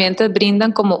estas herramientas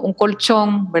brindan como un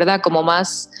colchón, ¿verdad? Como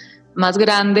más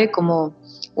grande, como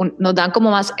nos dan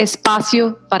como más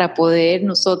espacio para poder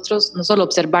nosotros no solo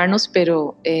observarnos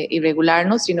pero y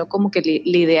regularnos, sino como que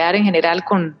lidiar en general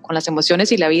con las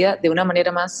emociones y la vida de una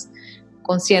manera más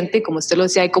consciente. Como usted lo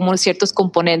decía, hay como ciertos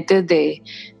componentes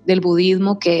del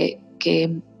budismo que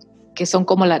son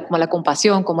como la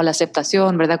compasión, como la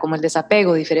aceptación, ¿verdad? Como el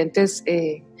desapego, diferentes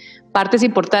partes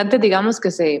importantes, digamos,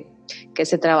 que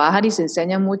se trabajan y se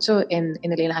enseñan mucho en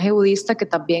el linaje budista, que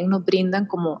también nos brindan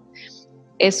como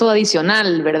eso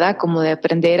adicional, ¿verdad? Como de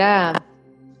aprender a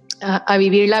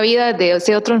vivir la vida de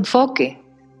ese otro enfoque.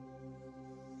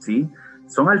 Sí,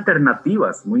 son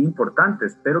alternativas muy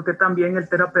importantes, pero que también el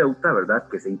terapeuta, ¿verdad?,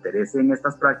 que se interese en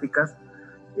estas prácticas,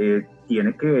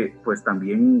 tiene que, pues,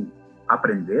 también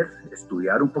aprender,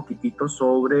 estudiar un poquitito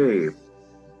sobre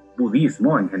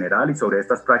budismo en general y sobre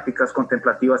estas prácticas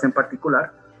contemplativas en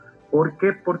particular. ¿Por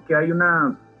qué? Porque hay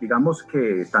una, digamos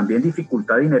que también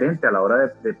dificultad inherente a la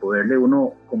hora de poderle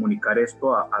uno comunicar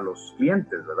esto a los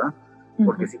clientes, ¿verdad?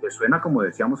 Porque si le suena, como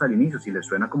decíamos al inicio, si le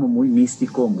suena como muy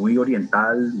místico, muy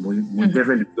oriental, muy de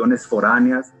religiones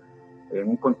foráneas, en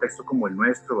un contexto como el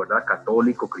nuestro, ¿verdad?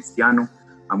 Católico, cristiano,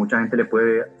 a mucha gente le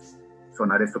puede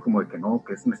sonar esto como de que no,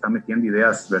 que me está metiendo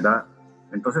ideas, ¿verdad?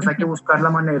 Entonces hay que buscar la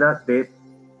manera de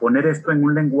poner esto en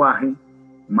un lenguaje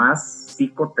más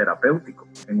psicoterapéutico,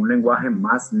 en un lenguaje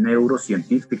más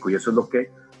neurocientífico, y eso es lo que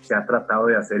se ha tratado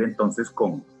de hacer entonces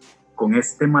con con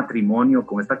este matrimonio,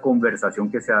 con esta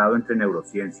conversación que se ha dado entre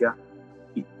neurociencia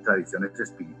y tradiciones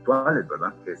espirituales,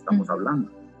 ¿verdad? Que estamos hablando.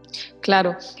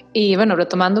 Claro, y bueno,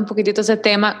 retomando un poquitito ese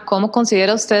tema, ¿cómo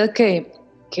considera usted que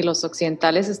los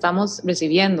occidentales estamos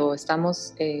recibiendo,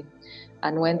 estamos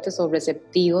anuentes o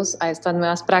receptivos a estas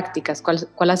nuevas prácticas?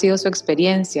 ¿Cuál ha sido su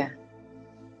experiencia?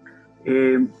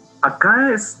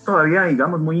 Acá es todavía,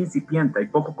 digamos, muy incipiente, hay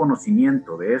poco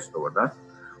conocimiento de esto, ¿verdad?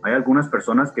 Hay algunas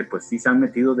personas que pues sí se han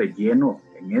metido de lleno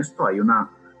en esto. Hay una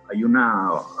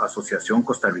asociación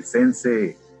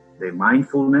costarricense de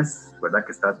mindfulness, ¿verdad?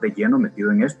 Que está de lleno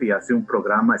metido en esto y hace un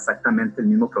programa, exactamente el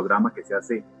mismo programa que se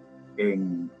hace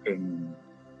en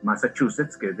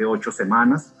Massachusetts, que es de 8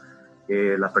 semanas.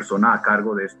 La persona a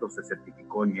cargo de esto se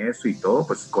certificó en eso y todo,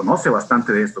 pues conoce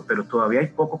bastante de esto, pero todavía hay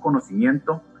poco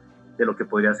conocimiento de lo que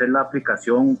podría ser la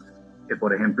aplicación,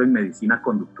 por ejemplo, en medicina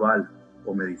conductual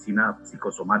o medicina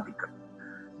psicosomática.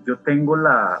 Yo tengo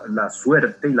la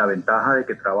suerte y la ventaja de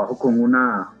que trabajo con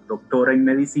una doctora en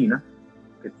medicina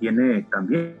que tiene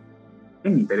también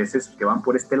intereses que van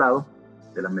por este lado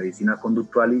de la medicina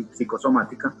conductual y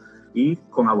psicosomática, y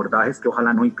con abordajes que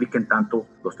ojalá no impliquen tanto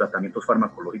los tratamientos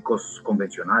farmacológicos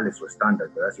convencionales o estándar,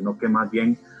 ¿verdad? Sino que más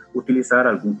bien utilizar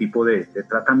algún tipo de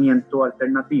tratamiento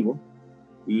alternativo,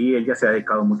 y ella se ha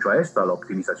dedicado mucho a esto, a la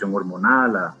optimización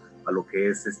hormonal, a lo que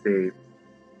es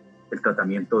el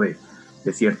tratamiento de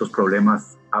ciertos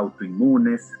problemas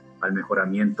autoinmunes, al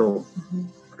mejoramiento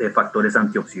de factores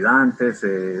antioxidantes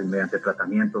mediante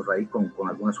tratamientos ahí con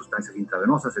algunas sustancias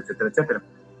intravenosas, etcétera, etcétera.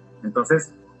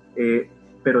 Entonces,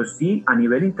 pero sí a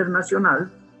nivel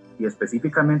internacional y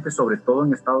específicamente sobre todo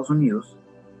en Estados Unidos,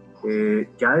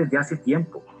 ya desde hace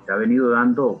tiempo se ha venido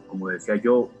dando, como decía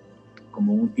yo,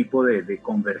 como un tipo de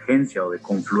convergencia o de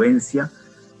confluencia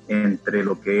entre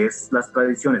lo que es las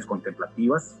tradiciones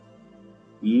contemplativas,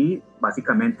 y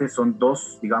básicamente son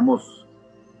dos, digamos,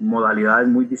 modalidades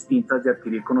muy distintas de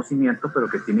adquirir conocimiento, pero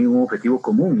que tienen un objetivo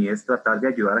común, y es tratar de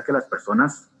ayudar a que las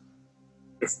personas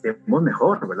estemos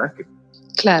mejor, ¿verdad?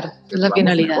 Claro, es la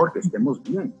finalidad. Mejor, que estemos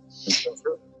bien. Entonces,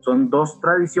 son dos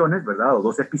tradiciones, ¿verdad? O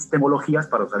dos epistemologías,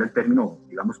 para usar el término,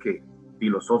 digamos que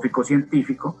filosófico,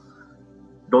 científico,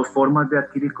 dos formas de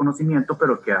adquirir conocimiento,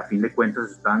 pero que a fin de cuentas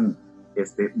están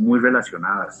muy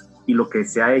relacionadas. Y lo que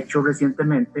se ha hecho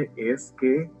recientemente es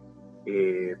que,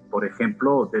 por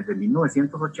ejemplo, desde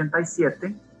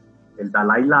 1987, el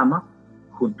Dalai Lama,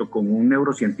 junto con un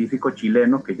neurocientífico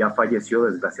chileno que ya falleció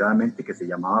desgraciadamente, que se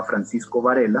llamaba Francisco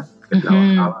Varela, que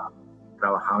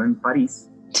trabajaba en París.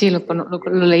 Sí, lo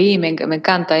leí, me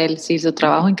encanta él, sí, su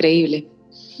trabajo increíble.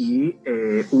 Y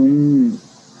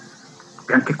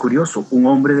vean qué curioso, un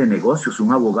hombre de negocios,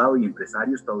 un abogado y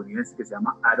empresario estadounidense que se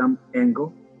llama Adam Engel,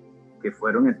 que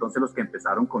fueron entonces los que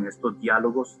empezaron con estos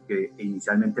diálogos que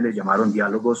inicialmente les llamaron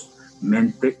diálogos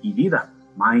mente y vida,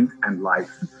 Mind and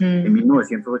Life, en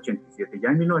 1987. Ya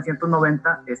en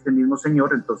 1990, este mismo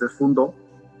señor entonces fundó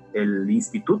el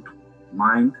instituto,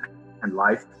 Mind and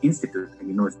Life Institute, en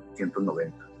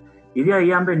 1990. Y de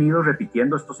ahí han venido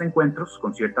repitiendo estos encuentros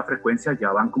con cierta frecuencia,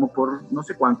 ya van como por no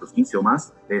sé cuántos, 15 o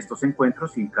más de estos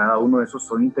encuentros, y cada uno de esos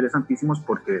son interesantísimos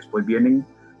porque después vienen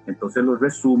entonces los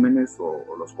resúmenes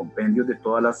o los compendios de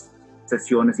todas las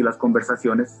sesiones y las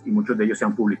conversaciones, y muchos de ellos se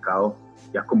han publicado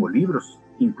ya como libros,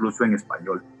 incluso en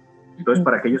español. Entonces,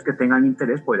 para aquellos que tengan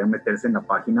interés, podrían meterse en la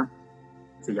página,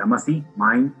 se llama así,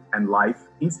 Mind and Life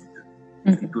Institute,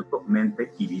 Instituto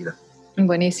Mente y Vida.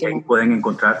 Buenísimo. Y ahí pueden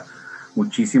encontrar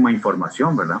muchísima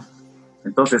información, ¿verdad?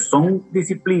 Entonces, son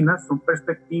disciplinas, son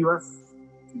perspectivas,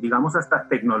 digamos hasta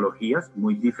tecnologías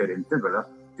muy diferentes, ¿verdad?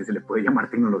 Que se le puede llamar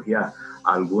tecnología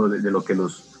a algo de lo que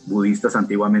los budistas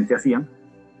antiguamente hacían,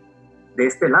 de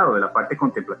este lado, de la parte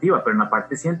contemplativa, pero en la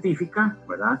parte científica,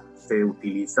 ¿verdad? Se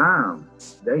utiliza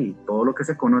de ahí todo lo que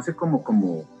se conoce como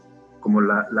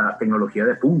la tecnología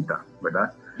de punta,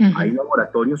 ¿verdad? Hay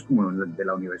laboratorios como el de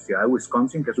la Universidad de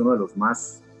Wisconsin, que es uno de los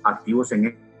más activos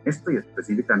en esto, y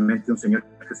específicamente un señor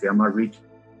que se llama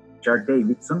Richard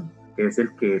Davidson, que es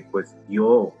el que pues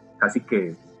dio casi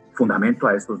que fundamento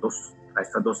a estas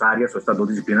dos áreas o estas dos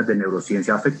disciplinas de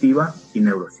neurociencia afectiva y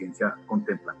neurociencia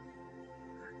contemplativa.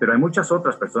 Pero hay muchas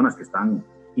otras personas que están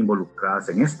involucradas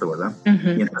en esto, ¿verdad?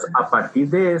 Y entonces, a partir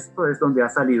de esto es donde ha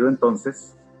salido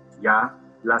entonces ya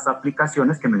las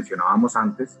aplicaciones que mencionábamos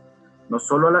antes, no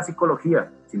solo a la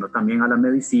psicología, sino también a la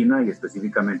medicina, y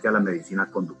específicamente a la medicina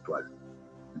conductual.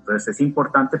 Entonces es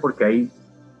importante porque hay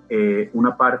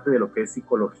una parte de lo que es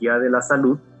psicología de la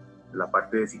salud, la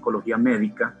parte de psicología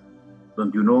médica,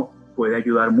 donde uno puede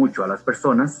ayudar mucho a las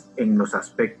personas en los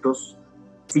aspectos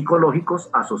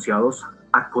psicológicos asociados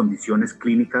a condiciones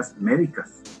clínicas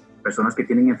médicas, personas que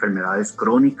tienen enfermedades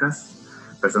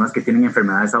crónicas, personas que tienen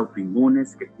enfermedades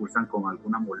autoinmunes, que cursan con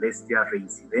alguna molestia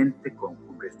reincidente, con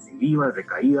recidivas,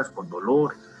 recaídas, con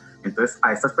dolor. Entonces,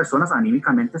 a estas personas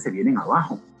anímicamente se vienen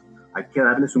abajo. Hay que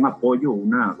darles un apoyo,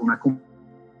 un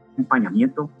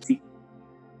acompañamiento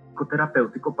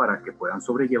psicoterapéutico para que puedan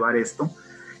sobrellevar esto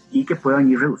y que puedan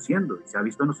ir reduciendo. Se ha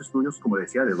visto en los estudios, como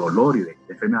decía, de dolor y de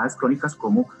enfermedades crónicas,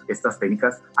 cómo estas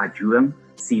técnicas ayudan,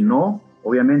 si no,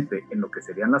 obviamente, en lo que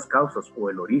serían las causas o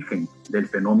el origen del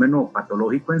fenómeno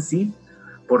patológico en sí,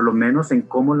 por lo menos en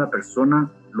cómo la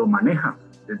persona lo maneja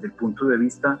desde el punto de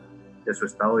vista de su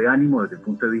estado de ánimo, desde el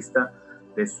punto de vista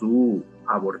de su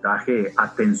abordaje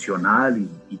atencional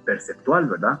y perceptual,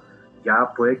 ¿verdad?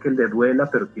 Ya puede que le duela,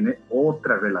 pero tiene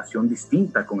otra relación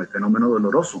distinta con el fenómeno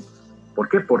doloroso. ¿Por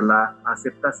qué? Por la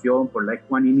aceptación, por la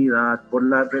ecuanimidad, por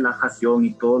la relajación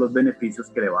y todos los beneficios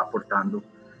que le va aportando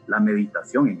la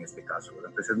meditación en este caso, ¿verdad?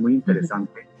 Entonces es muy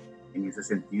interesante en ese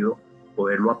sentido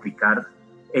poderlo aplicar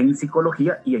en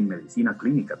psicología y en medicina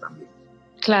clínica también.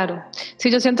 Claro, sí,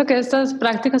 yo siento que estas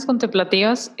prácticas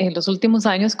contemplativas en los últimos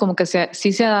años como que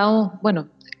sí se ha dado, bueno,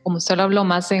 como usted lo habló,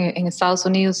 más en Estados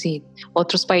Unidos y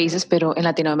otros países, pero en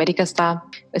Latinoamérica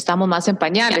estamos más en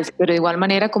pañales, pero de igual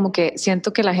manera como que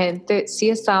siento que la gente sí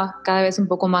está cada vez un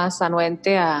poco más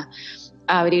anuente a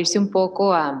abrirse un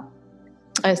poco a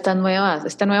este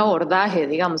nuevo abordaje,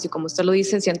 digamos, y como usted lo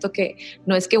dice, siento que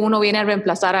no es que uno viene a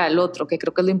reemplazar al otro, que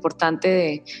creo que es lo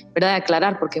importante ¿verdad?, de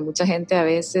aclarar, porque mucha gente a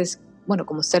veces, bueno,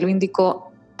 como usted lo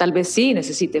indicó, tal vez sí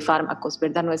necesite fármacos,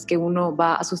 ¿verdad? No es que uno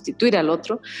va a sustituir al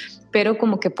otro, pero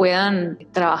como que puedan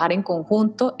trabajar en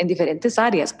conjunto en diferentes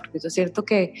áreas, porque es cierto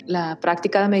que la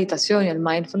práctica de meditación y el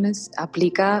mindfulness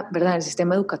aplica, ¿verdad?, en el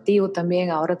sistema educativo también,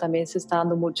 ahora también se está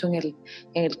dando mucho en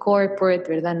el corporate,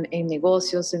 ¿verdad?, en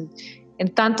negocios, en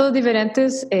tantos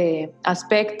diferentes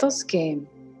aspectos que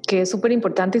es súper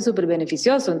importante y súper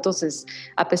beneficioso. Entonces,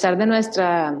 a pesar de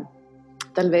nuestra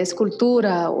tal vez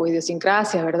cultura o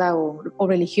idiosincrasia, ¿verdad? O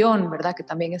religión, ¿verdad? Que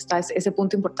también está ese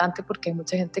punto importante porque hay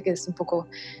mucha gente que es un poco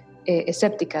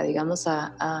escéptica, digamos,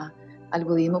 al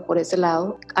budismo por ese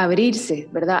lado. Abrirse,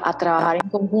 ¿verdad? A trabajar en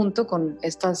conjunto con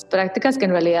estas prácticas que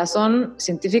en realidad son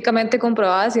científicamente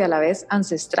comprobadas y a la vez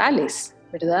ancestrales,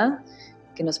 ¿verdad?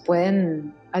 Que nos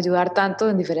pueden ayudar tanto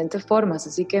en diferentes formas.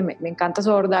 Así que me encanta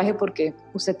su abordaje porque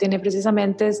usted tiene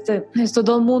precisamente estos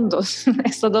dos mundos,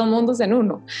 estos dos mundos en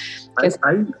uno.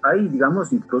 Hay,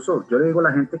 digamos, incluso yo le digo a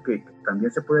la gente que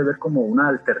también se puede ver como una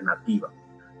alternativa.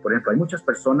 Por ejemplo, hay muchas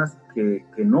personas que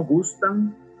no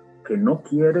gustan, que no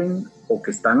quieren o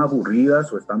que están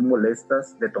aburridas o están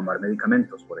molestas de tomar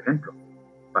medicamentos, por ejemplo,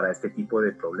 para este tipo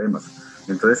de problemas.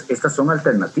 Entonces, estas son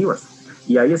alternativas.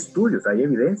 Y hay estudios, hay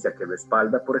evidencia que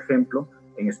respalda, por ejemplo,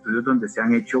 en estudios donde se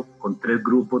han hecho con 3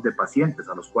 grupos de pacientes,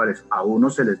 a los cuales a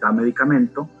unos se les da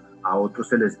medicamento, a otros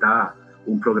se les da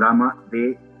un programa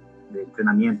de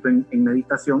entrenamiento en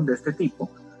meditación de este tipo,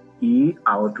 y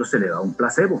a otros se le da un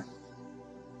placebo.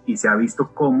 Y se ha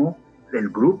visto cómo el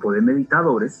grupo de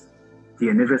meditadores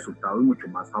tiene resultados mucho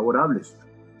más favorables.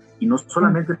 Y no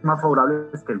solamente es más favorable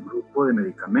que el grupo de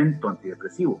medicamento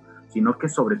antidepresivo, sino que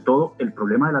sobre todo el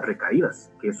problema de las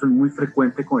recaídas, que eso es muy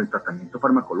frecuente con el tratamiento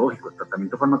farmacológico. El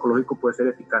tratamiento farmacológico puede ser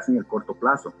eficaz en el corto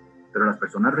plazo, pero las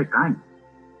personas recaen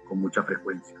con mucha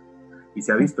frecuencia. Y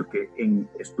se ha visto que en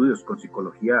estudios con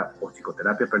psicología o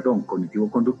psicoterapia,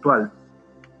 cognitivo-conductual,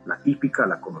 la típica,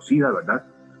 la conocida, ¿verdad?,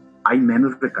 hay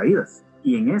menos recaídas.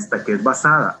 Y en esta, que es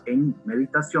basada en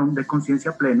meditación de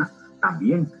conciencia plena,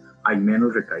 también hay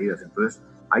menos recaídas. Entonces,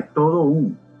 hay todo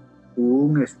un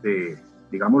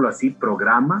digámoslo así,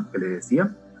 programa que le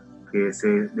decía, que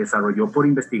se desarrolló por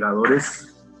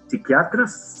investigadores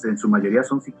psiquiatras, en su mayoría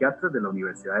son psiquiatras de la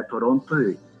Universidad de Toronto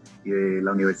y de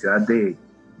la Universidad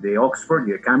de Oxford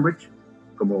y de Cambridge,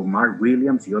 como Mark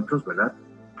Williams y otros, ¿verdad?,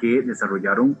 que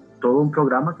desarrollaron todo un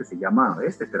programa que se llama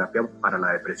terapia para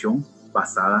la depresión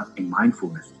basada en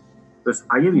mindfulness. Entonces,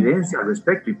 hay evidencia al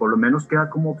respecto y por lo menos queda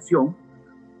como opción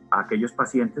a aquellos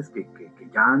pacientes que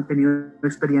ya han tenido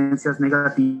experiencias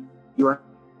negativas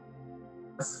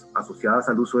asociadas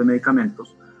al uso de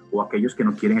medicamentos o aquellos que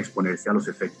no quieren exponerse a los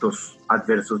efectos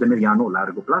adversos de mediano o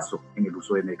largo plazo en el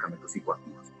uso de medicamentos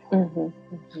psicoactivos.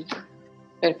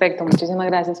 Perfecto, muchísimas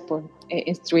gracias por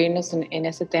instruirnos en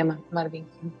ese tema, Marvin.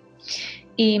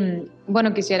 Y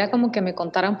bueno, quisiera como que me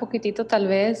contara un poquitito tal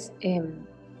vez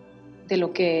de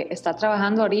lo que está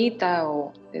trabajando ahorita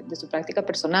o de su práctica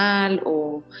personal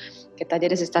o qué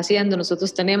talleres está haciendo.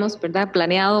 Nosotros tenemos, ¿verdad?,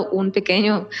 planeado un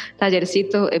pequeño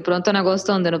tallercito pronto en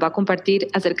agosto donde nos va a compartir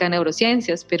acerca de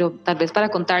neurociencias, pero tal vez para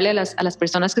contarle a las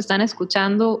personas que están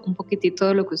escuchando un poquitito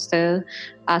de lo que usted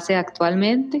hace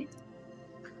actualmente.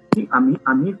 Sí, a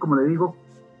mí, como le digo,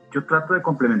 yo trato de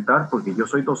complementar, porque yo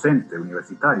soy docente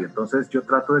universitario, entonces yo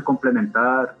trato de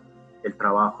complementar el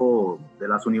trabajo de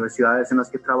las universidades en las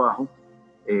que trabajo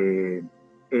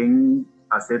en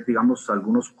hacer, digamos,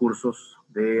 algunos cursos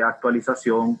de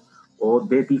actualización o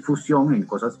de difusión en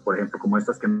cosas, por ejemplo, como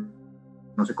estas que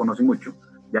no se conocen mucho.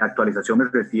 De actualización me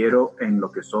refiero en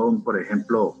lo que son, por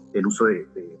ejemplo, el uso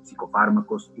de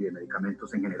psicofármacos y de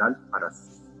medicamentos en general para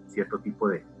cierto tipo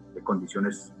de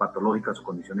condiciones patológicas o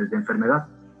condiciones de enfermedad.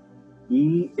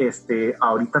 Y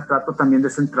ahorita trato también de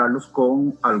centrarlos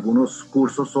con algunos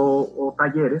cursos o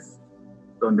talleres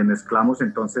donde mezclamos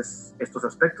entonces estos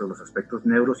aspectos, los aspectos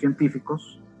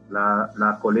neurocientíficos.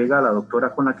 La colega, la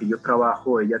doctora con la que yo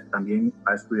trabajo, ella también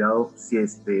ha estudiado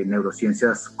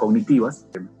neurociencias cognitivas.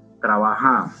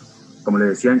 Trabaja, como le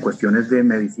decía, en cuestiones de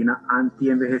medicina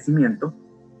anti-envejecimiento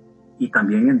y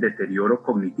también en deterioro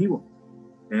cognitivo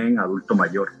en adulto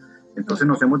mayor. Entonces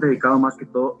nos hemos dedicado más que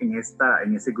todo en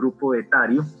ese grupo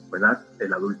etario, ¿verdad?,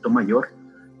 del adulto mayor,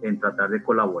 en tratar de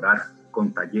colaborar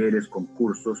con talleres, con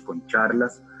cursos, con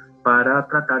charlas, para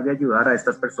tratar de ayudar a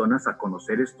estas personas a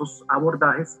conocer estos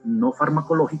abordajes no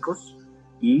farmacológicos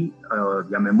y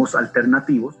llamemos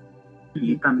alternativos,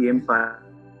 y también para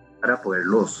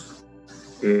poderlos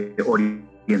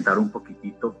orientar un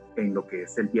poquitito en lo que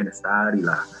es el bienestar y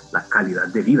la calidad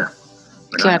de vida,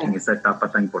 claro, en esta etapa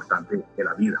tan importante de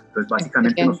la vida. Entonces,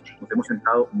 básicamente nos hemos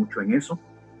centrado mucho en eso.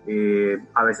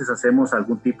 A veces hacemos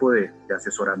algún tipo de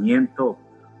asesoramiento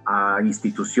a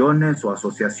instituciones o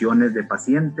asociaciones de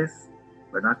pacientes,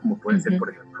 ¿verdad? Como pueden ser,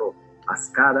 por ejemplo,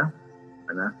 ASCADA,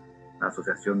 ¿verdad?, la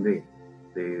Asociación de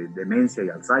Demencia y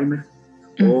Alzheimer,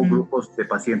 o grupos de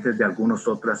pacientes de algunas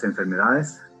otras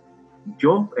enfermedades.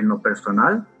 Yo, en lo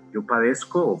personal, yo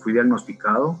padezco o fui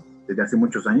diagnosticado desde hace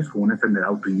muchos años con una enfermedad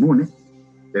autoinmune.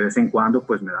 De vez en cuando,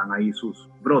 pues, me dan ahí sus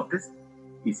brotes,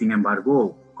 y sin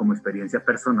embargo, como experiencia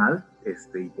personal,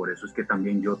 y por eso es que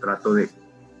también yo trato de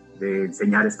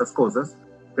enseñar estas cosas,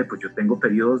 pues yo tengo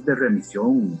periodos de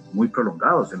remisión muy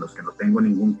prolongados en los que no tengo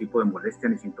ningún tipo de molestia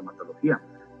ni sintomatología,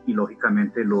 y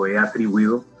lógicamente lo he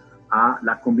atribuido a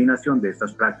la combinación de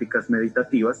estas prácticas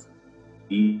meditativas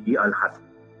y al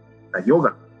Hatha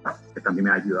Yoga, que también me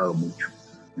ha ayudado mucho.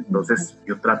 Entonces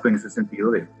yo trato en ese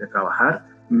sentido de trabajar.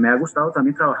 Me ha gustado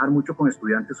también trabajar mucho con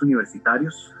estudiantes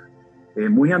universitarios,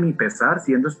 muy a mi pesar,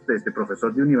 siendo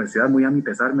profesor de universidad, muy a mi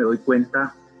pesar me doy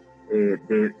cuenta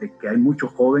de que hay mucho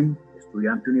joven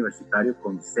estudiante universitario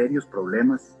con serios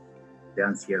problemas de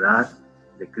ansiedad,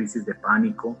 de crisis de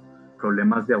pánico,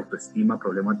 problemas de autoestima,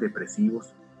 problemas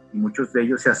depresivos, y muchos de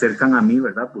ellos se acercan a mí,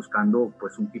 ¿verdad?, buscando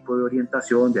pues un tipo de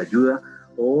orientación, de ayuda,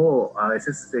 o a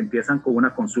veces empiezan con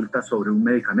una consulta sobre un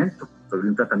medicamento, sobre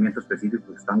un tratamiento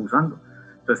específico que están usando.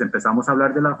 Entonces empezamos a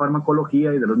hablar de la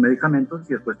farmacología y de los medicamentos,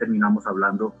 y después terminamos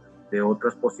hablando de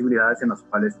otras posibilidades en las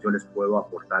cuales yo les puedo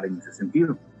aportar en ese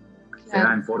sentido.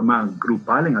 Sea en forma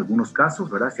grupal en algunos casos,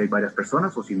 ¿verdad?, si hay varias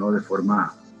personas, o si no, de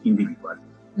forma individual.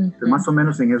 Entonces, más o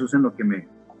menos en eso es en lo que me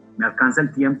alcanza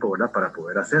el tiempo, ¿verdad?, para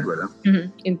poder hacer, ¿verdad?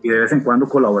 Y de vez en cuando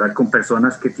colaborar con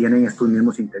personas que tienen estos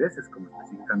mismos intereses, como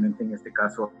específicamente en este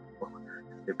caso,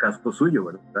 el caso suyo,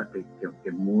 ¿verdad?,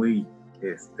 que muy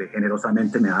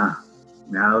generosamente me ha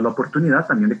dado la oportunidad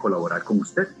también de colaborar con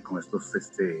usted y con estos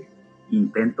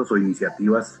intentos o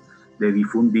iniciativas de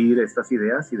difundir estas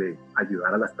ideas y de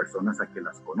ayudar a las personas a que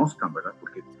las conozcan, ¿verdad?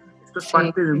 Porque esto es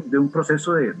parte de un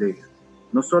proceso de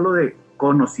no solo de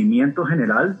conocimiento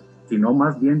general, sino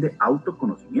más bien de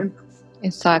autoconocimiento.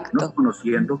 Exacto.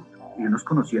 Irnos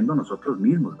conociendo nosotros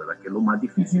mismos, ¿verdad? Que es lo más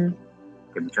difícil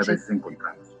que muchas veces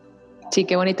encontramos. Sí,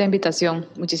 qué bonita invitación.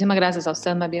 Muchísimas gracias a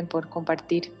usted más bien por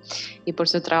compartir y por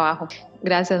su trabajo.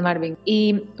 Gracias, Marvin.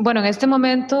 Y bueno, en este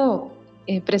momento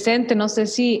presente, no sé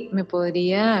si me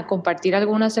podría compartir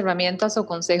algunas herramientas o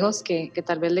consejos que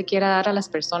tal vez le quiera dar a las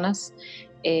personas,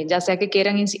 ya sea que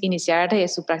quieran iniciar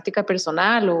su práctica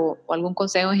personal o algún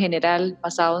consejo en general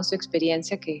basado en su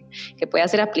experiencia que pueda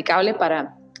ser aplicable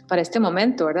para este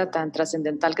momento, ¿verdad?, tan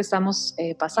trascendental que estamos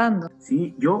pasando.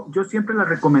 Sí, yo siempre la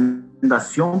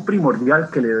recomendación primordial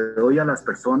que le doy a las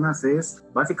personas es,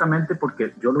 básicamente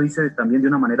porque yo lo hice también de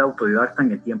una manera autodidacta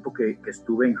en el tiempo que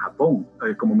estuve en Japón,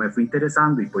 como me fui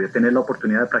interesando y podía tener la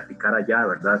oportunidad de practicar allá,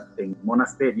 ¿verdad?, en un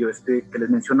monasterio que les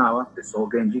mencionaba, de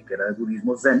Sogenji, que era de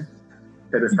budismo zen,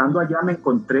 pero estando allá me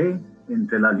encontré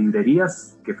entre las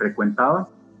librerías que frecuentaba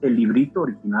el librito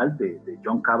original de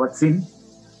Jon Kabat-Zinn,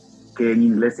 que en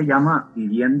inglés se llama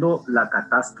Viviendo la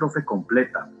catástrofe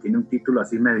completa. Tiene un título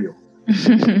así medio.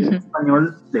 En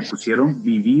español le pusieron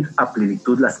Vivir a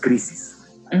plenitud las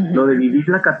crisis. Lo de vivir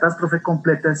la catástrofe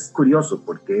completa es curioso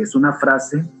porque es una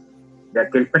frase de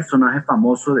aquel personaje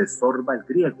famoso de Zorba el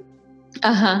griego.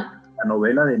 Ajá. la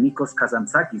novela de Nikos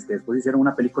Kazantzakis, que después hicieron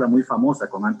una película muy famosa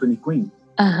con Anthony Quinn.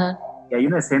 Ajá. Y hay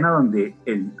una escena donde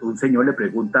un señor le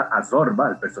pregunta a Zorba,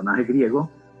 el personaje griego,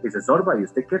 dice, Zorba, ¿y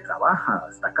usted qué trabaja?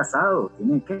 ¿Está casado?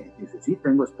 ¿Tiene qué? Dice, sí,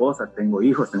 tengo esposa, tengo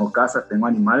hijos, tengo casa, tengo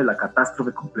animales, la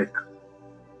catástrofe completa.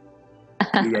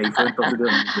 Y de ahí fue entonces de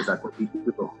donde se sacó el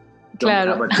título.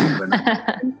 Claro. Bueno,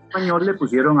 en español le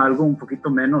pusieron algo un poquito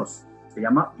menos, se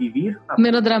llama vivir a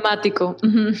menos dramático.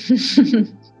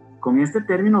 Con este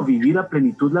término, vivir a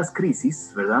plenitud las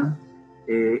crisis, ¿verdad?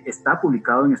 Está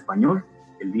publicado en español.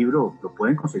 El libro lo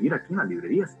pueden conseguir aquí en las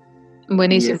librerías.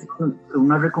 Buenísimo. Y es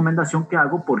una recomendación que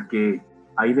hago porque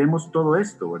ahí vemos todo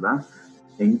esto, ¿verdad?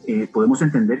 Podemos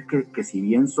entender que si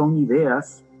bien son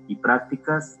ideas y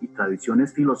prácticas y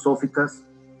tradiciones filosóficas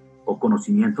o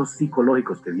conocimientos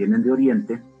psicológicos que vienen de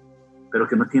Oriente, pero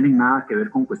que no tienen nada que ver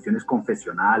con cuestiones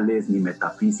confesionales, ni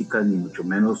metafísicas, ni mucho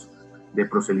menos de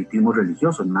proselitismo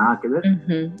religioso, nada que ver.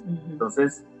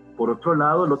 Entonces, por otro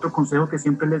lado, el otro consejo que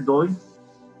siempre les doy,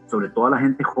 sobre todo a la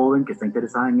gente joven que está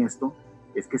interesada en esto,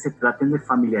 es que se traten de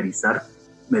familiarizar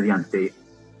mediante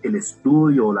el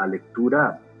estudio o la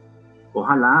lectura,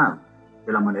 ojalá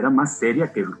de la manera más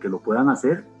seria que lo puedan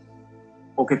hacer,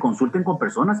 o que consulten con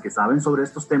personas que saben sobre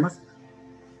estos temas,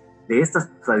 de estas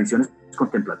tradiciones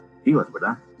contemplativas,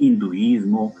 ¿verdad?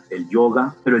 Hinduismo, el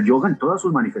yoga, pero el yoga en todas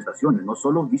sus manifestaciones, no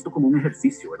solo visto como un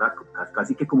ejercicio, ¿verdad?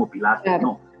 Casi que como pilates, claro,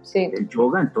 no. Sí. El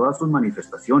yoga en todas sus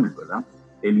manifestaciones, ¿verdad?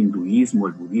 El hinduismo,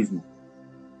 el budismo.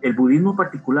 El budismo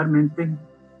particularmente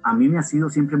a mí me ha sido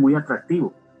siempre muy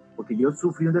atractivo, porque yo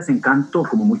sufrí un desencanto,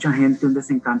 como mucha gente, un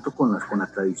desencanto con la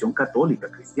tradición católica,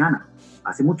 cristiana,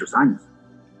 hace muchos años.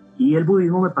 Y el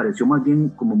budismo me pareció más bien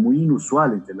como muy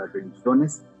inusual entre las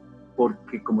religiones,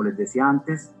 porque, como les decía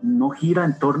antes, no gira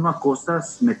en torno a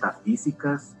cosas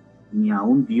metafísicas, ni a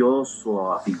un dios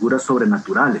o a figuras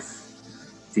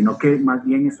sobrenaturales, sino que más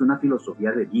bien es una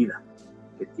filosofía de vida,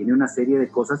 que tiene una serie de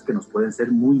cosas que nos pueden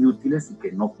ser muy útiles y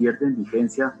que no pierden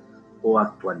vigencia o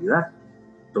actualidad,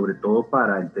 sobre todo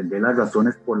para entender las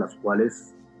razones por las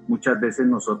cuales muchas veces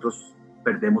nosotros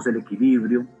perdemos el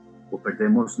equilibrio o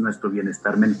perdemos nuestro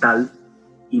bienestar mental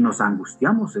y nos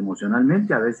angustiamos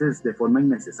emocionalmente, a veces de forma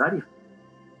innecesaria.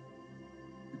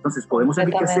 Entonces podemos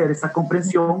enriquecer esa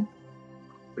comprensión,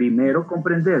 primero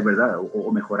comprender, ¿verdad?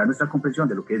 O mejorar nuestra comprensión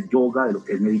de lo que es yoga, de lo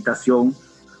que es meditación,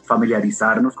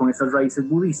 familiarizarnos con esas raíces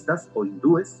budistas o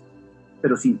hindúes,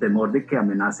 pero sin temor de que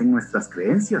amenacen nuestras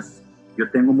creencias.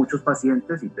 Yo tengo muchos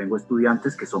pacientes y tengo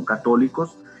estudiantes que son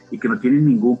católicos y que no tienen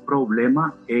ningún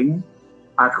problema en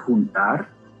adjuntar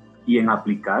y en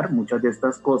aplicar muchas de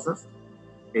estas cosas,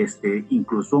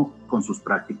 incluso con sus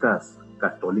prácticas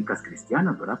católicas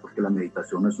cristianas, ¿verdad? Porque la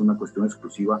meditación no es una cuestión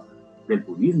exclusiva del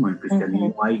budismo. En el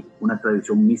cristianismo hay una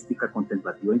tradición mística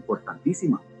contemplativa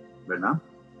importantísima, ¿verdad?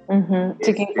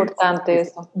 Sí, qué importante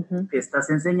eso. Estas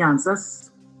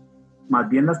enseñanzas más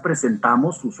bien las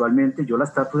presentamos, usualmente yo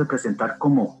las trato de presentar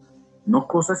como no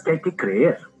cosas que hay que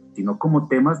creer, sino como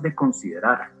temas de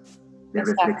considerar, de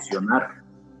reflexionar,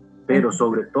 pero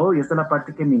sobre todo, y esta es la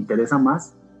parte que me interesa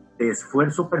más, de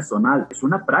esfuerzo personal. Es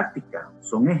una práctica,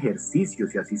 son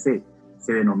ejercicios y así se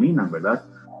denominan, ¿verdad?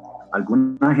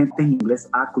 Alguna gente en inglés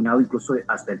ha acuñado incluso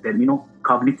hasta el término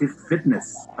cognitive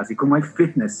fitness, así como hay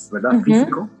fitness, ¿verdad?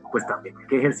 Físico, pues también hay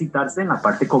que ejercitarse en la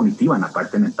parte cognitiva, en la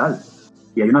parte mental.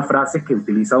 Y hay una frase que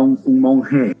utiliza un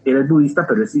monje, él es budista,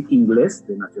 pero es inglés,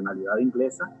 de nacionalidad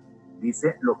inglesa,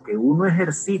 dice, lo que uno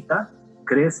ejercita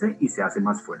crece y se hace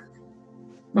más fuerte.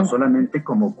 No solamente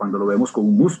como cuando lo vemos con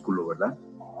un músculo, ¿verdad?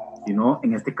 Sino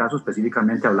en este caso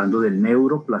específicamente hablando de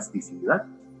neuroplasticidad.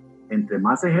 Entre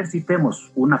más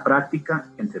ejercitemos una práctica,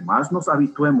 entre más nos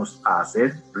habituemos a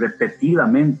hacer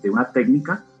repetidamente una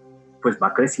técnica, pues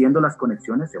va creciendo las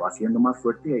conexiones, se va haciendo más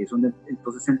fuerte y ahí es donde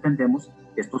entonces entendemos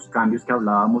estos cambios que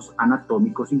hablábamos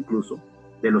anatómicos incluso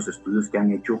de los estudios que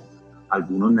han hecho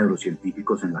algunos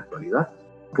neurocientíficos en la actualidad.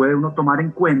 Puede uno tomar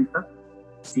en cuenta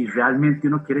si realmente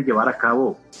uno quiere llevar a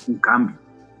cabo un cambio,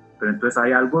 pero entonces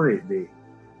hay algo de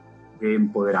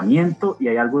empoderamiento y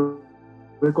hay algo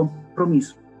de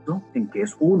compromiso en que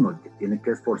es uno el que tiene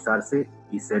que esforzarse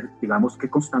y ser, digamos que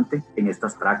constante en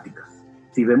estas prácticas.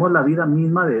 Si vemos la vida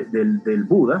misma del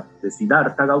Buda, de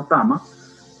Siddhartha Gautama,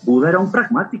 Buda era un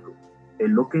pragmático.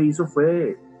 Él lo que hizo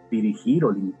fue dirigir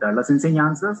o limitar las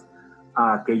enseñanzas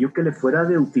a aquello que le fuera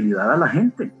de utilidad a la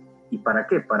gente. ¿Y para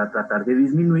qué? Para tratar de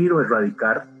disminuir o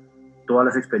erradicar todas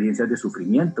las experiencias de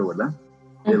sufrimiento, ¿verdad?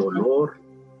 De dolor,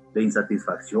 de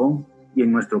insatisfacción y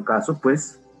en nuestro caso,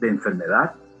 pues, de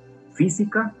enfermedad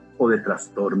física o de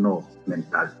trastorno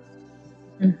mental.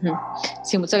 Uh-huh.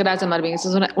 Sí, muchas gracias, Marvin. Esa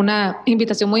es una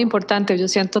invitación muy importante. Yo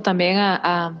siento también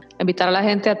a invitar a la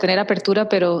gente a tener apertura,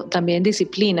 pero también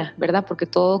disciplina, ¿verdad? Porque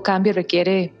todo cambio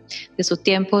requiere de su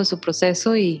tiempo, de su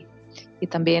proceso y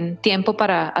también tiempo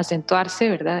para acentuarse,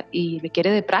 ¿verdad? Y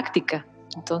requiere de práctica.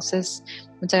 Entonces,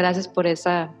 muchas gracias por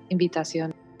esa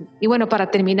invitación. Y bueno, para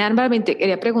terminar, Marvin, te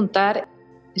quería preguntar,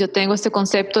 yo tengo este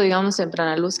concepto, digamos, en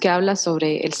Plana Luz que habla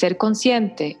sobre el ser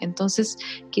consciente. Entonces,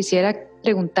 quisiera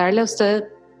preguntarle a usted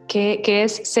qué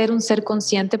es ser un ser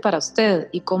consciente para usted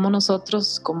y cómo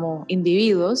nosotros como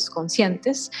individuos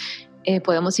conscientes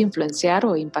podemos influenciar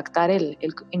o impactar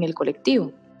en el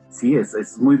colectivo. Sí,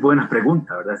 es muy buena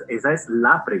pregunta, ¿verdad? Esa es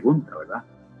la pregunta, ¿verdad?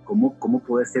 ¿Cómo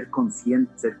puede ser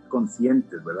conscientes,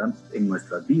 ¿verdad? En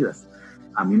nuestras vidas.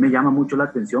 A mí me llama mucho la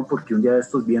atención porque un día de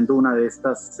estos, viendo una de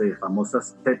estas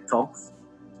famosas TED Talks,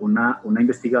 una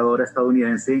investigadora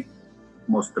estadounidense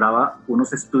mostraba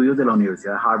unos estudios de la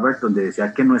Universidad de Harvard donde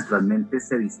decía que nuestras mentes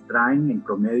se distraen en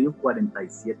promedio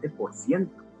 47%.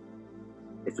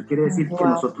 Esto quiere decir que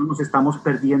nosotros nos estamos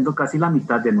perdiendo casi la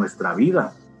mitad de nuestra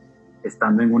vida,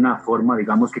 estando en una forma,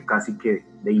 digamos que casi que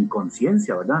de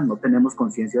inconsciencia, ¿verdad? No tenemos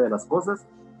conciencia de las cosas,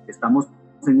 estamos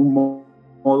en un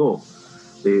modo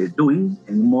de doing,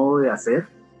 en un modo de hacer,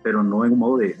 pero no en un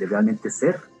modo de realmente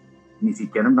ser. Ni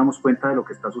siquiera nos damos cuenta de lo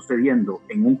que está sucediendo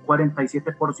en un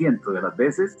 47% de las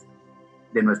veces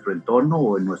de nuestro entorno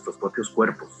o en nuestros propios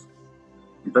cuerpos.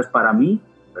 Entonces, para mí,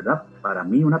 ¿verdad? Para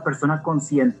mí, una persona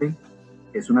consciente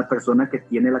es una persona que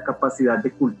tiene la capacidad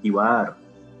de cultivar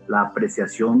la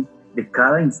apreciación de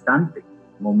cada instante,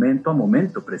 momento a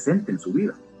momento, presente en su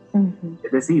vida. Uh-huh.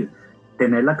 Es decir,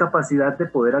 tener la capacidad de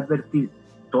poder advertir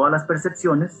todas las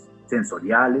percepciones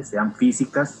sensoriales, sean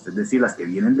físicas, es decir, las que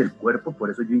vienen del cuerpo. Por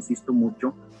eso yo insisto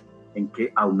mucho en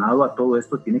que aunado a todo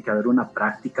esto tiene que haber una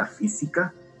práctica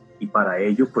física, y para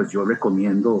ello pues yo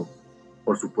recomiendo,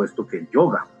 por supuesto, que el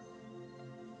yoga,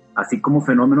 así como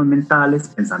fenómenos mentales,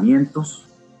 pensamientos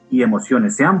y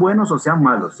emociones, sean buenos o sean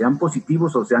malos, sean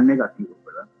positivos o sean negativos,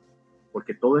 ¿verdad?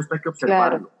 Porque todo esto hay que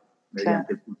observarlo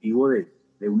mediante el cultivo de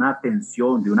una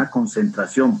atención, de una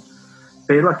concentración.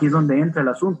 Pero aquí es donde entra el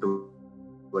asunto,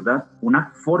 ¿verdad?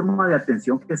 Una forma de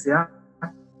atención que sea,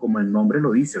 como el nombre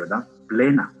lo dice, ¿verdad?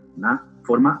 Plena, una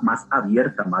forma más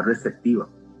abierta, más receptiva.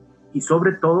 Y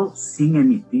sobre todo, sin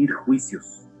emitir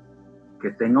juicios, que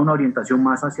tenga una orientación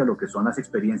más hacia lo que son las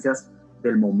experiencias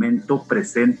del momento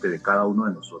presente de cada uno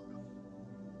de nosotros.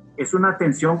 Es una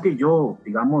atención que yo,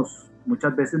 digamos,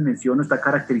 muchas veces menciono, está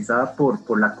caracterizada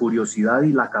por la curiosidad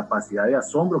y la capacidad de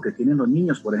asombro que tienen los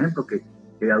niños, por ejemplo, que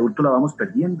de adulto la vamos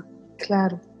perdiendo.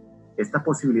 Claro. Esta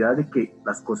posibilidad de que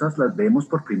las cosas las vemos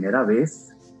por primera vez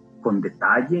con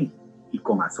detalle y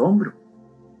con asombro,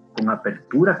 con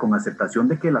apertura, con aceptación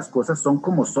de que las cosas son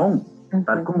como son, uh-huh,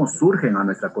 tal como surgen a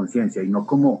nuestra conciencia y no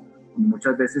como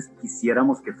muchas veces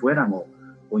quisiéramos que fueran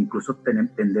o incluso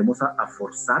tendemos a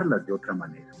forzarlas de otra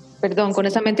manera. Perdón, con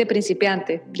esa mente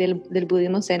principiante del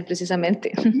budismo zen,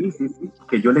 precisamente. Sí,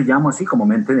 que yo le llamo así como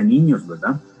mente de niños,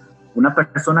 ¿verdad? Una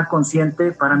persona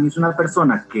consciente para mí es una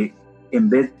persona que, en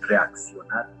vez de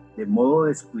reaccionar de modo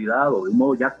descuidado, de un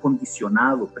modo ya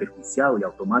condicionado, prejuiciado y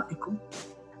automático,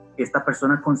 esta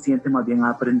persona consciente más bien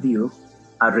ha aprendido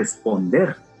a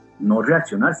responder, no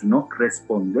reaccionar, sino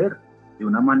responder de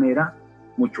una manera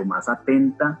mucho más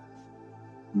atenta,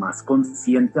 más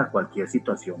consciente a cualquier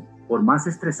situación, por más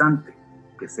estresante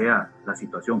que sea la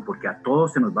situación, porque a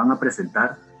todos se nos van a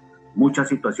presentar muchas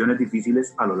situaciones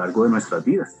difíciles a lo largo de nuestras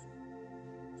vidas.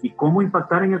 ¿Y cómo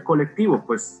impactar en el colectivo?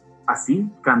 Pues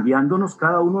así, cambiándonos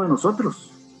cada uno de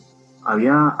nosotros. Hay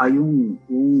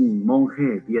un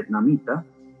monje vietnamita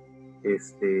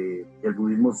del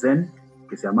budismo zen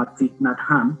que se llama Thich Nhat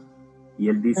Hanh, y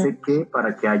él dice que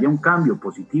para que haya un cambio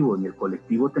positivo en el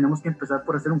colectivo tenemos que empezar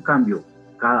por hacer un cambio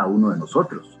cada uno de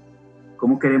nosotros.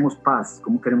 ¿Cómo queremos paz?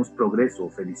 ¿Cómo queremos progreso o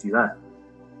felicidad?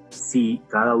 Si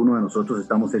cada uno de nosotros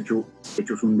estamos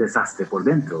hechos un desastre por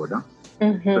dentro, ¿verdad?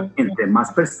 Uh-huh. Entre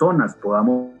más personas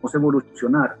podamos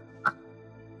evolucionar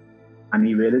a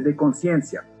niveles de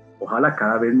conciencia, ojalá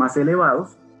cada vez más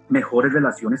elevados, mejores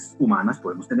relaciones humanas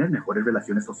podemos tener, mejores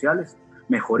relaciones sociales,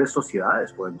 mejores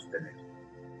sociedades podemos tener.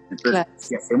 Entonces, claro,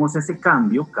 si hacemos ese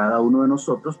cambio, cada uno de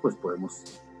nosotros, pues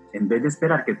podemos, en vez de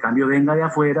esperar que el cambio venga de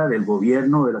afuera, del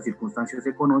gobierno, de las circunstancias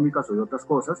económicas o de otras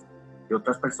cosas, de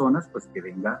otras personas, pues que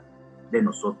venga de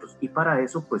nosotros. Y para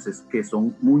eso, pues es que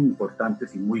son muy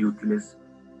importantes y muy útiles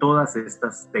todas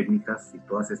estas técnicas y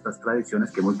todas estas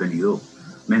tradiciones que hemos venido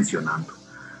mencionando.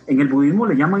 En el budismo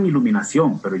le llaman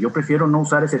iluminación, pero yo prefiero no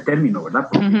usar ese término, ¿verdad?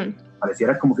 Porque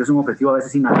pareciera como que es un objetivo a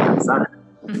veces inalcanzable.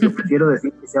 Yo prefiero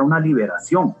decir que sea una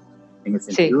liberación, en el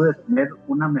Sí. sentido de tener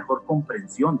una mejor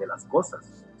comprensión de las cosas,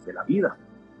 de la vida,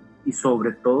 y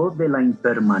sobre todo de la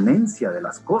impermanencia de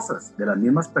las cosas, de las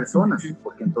mismas personas,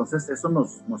 porque entonces eso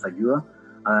nos ayuda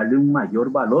a darle un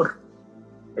mayor valor.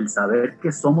 El saber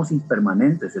que somos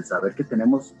impermanentes, el saber que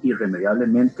tenemos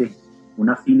irremediablemente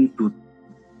una finitud,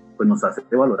 pues nos hace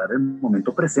valorar el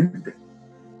momento presente,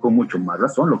 con mucho más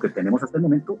razón lo que tenemos hasta el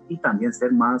momento, y también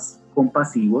ser más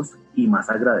compasivos y más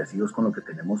agradecidos con lo que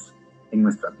tenemos en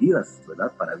nuestras vidas,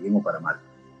 ¿verdad? Para bien o para mal.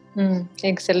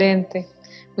 Excelente.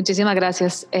 Muchísimas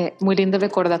gracias. Muy lindo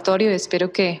recordatorio.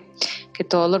 Espero que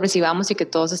todos lo recibamos y que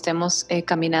todos estemos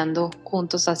caminando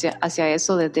juntos hacia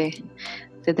eso desde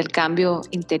el cambio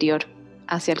interior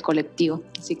hacia el colectivo.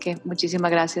 Así que muchísimas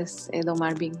gracias, don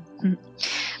Marvin.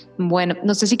 Bueno,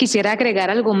 no sé si quisiera agregar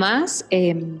algo más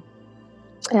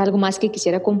que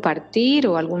quisiera compartir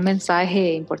o algún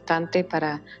mensaje importante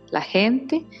para la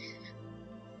gente.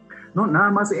 No,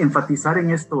 nada más enfatizar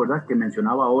en esto, ¿verdad? Que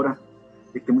mencionaba ahora,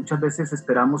 de que muchas veces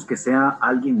esperamos que sea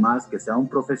alguien más, que sea un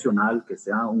profesional, que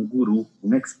sea un gurú,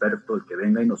 un experto, el que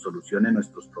venga y nos solucione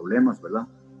nuestros problemas, ¿verdad?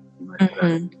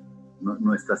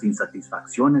 Nuestras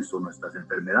insatisfacciones o nuestras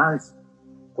enfermedades.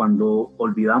 Cuando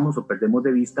olvidamos o perdemos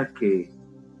de vista que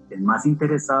el más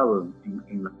interesado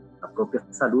en la propia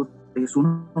salud es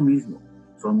uno mismo,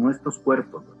 son nuestros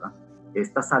cuerpos, ¿verdad?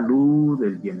 Esta salud,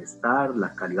 el bienestar,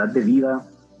 la calidad de vida,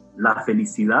 la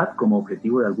felicidad como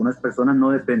objetivo de algunas personas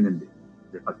no dependen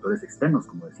de factores externos,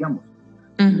 como decíamos,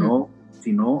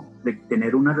 sino de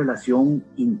tener una relación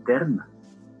interna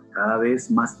cada vez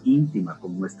más íntima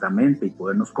con nuestra mente y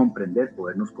podernos comprender,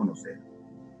 podernos conocer.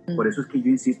 Por eso es que yo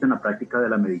insisto en la práctica de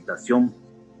la meditación,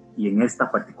 y en esta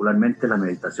particularmente la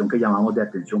meditación que llamamos de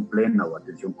atención plena o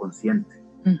atención consciente,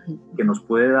 que nos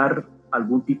puede dar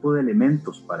algún tipo de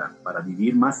elementos para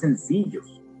vivir más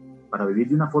sencillos, para vivir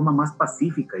de una forma más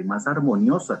pacífica y más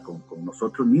armoniosa con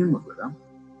nosotros mismos, ¿verdad?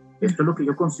 Esto es lo que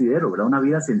yo considero, ¿verdad? Una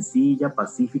vida sencilla,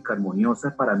 pacífica,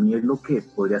 armoniosa, para mí es lo que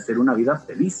podría ser una vida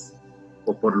feliz,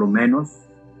 o por lo menos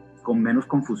con menos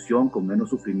confusión, con menos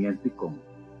sufrimiento y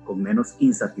con menos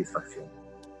insatisfacción.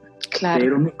 Claro.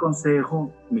 Pero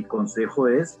mi consejo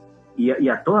es, y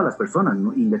a todas las personas,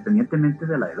 ¿no? Independientemente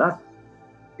de la edad,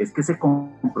 es que se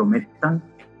comprometan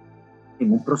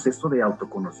en un proceso de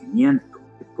autoconocimiento,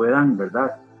 que puedan,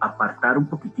 ¿verdad?, apartar un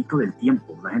poquitito del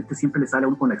tiempo. La gente siempre le sale a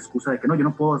uno con la excusa de que no, yo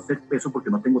no puedo hacer eso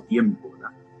porque no tengo tiempo, ¿verdad?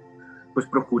 Pues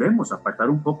procuremos apartar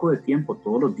un poco de tiempo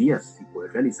todos los días y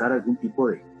poder realizar algún tipo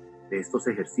de estos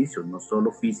ejercicios, no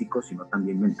solo físicos, sino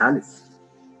también mentales.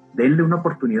 Denle una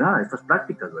oportunidad a estas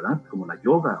prácticas, ¿verdad? Como la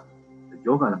yoga,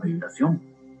 la meditación,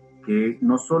 que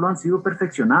no solo han sido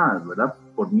perfeccionadas, ¿verdad?,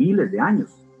 por miles de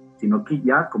años, sino que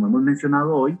ya, como hemos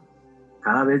mencionado hoy,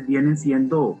 cada vez vienen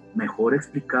siendo mejor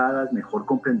explicadas, mejor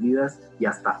comprendidas y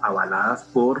hasta avaladas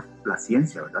por la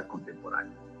ciencia, ¿verdad?,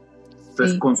 contemporánea.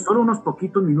 Entonces, con solo unos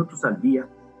poquitos minutos al día,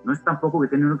 no es tampoco que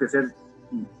tiene uno que hacer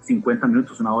 50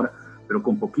 minutos, una hora, pero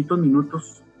con poquitos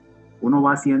minutos uno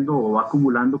va haciendo o va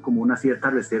acumulando como una cierta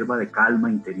reserva de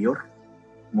calma interior,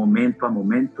 momento a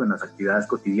momento en las actividades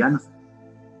cotidianas,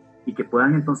 y que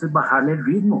puedan entonces bajarle el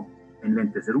ritmo,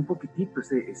 enlentecer un poquitito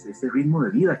ese ritmo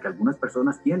de vida que algunas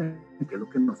personas tienen, que es lo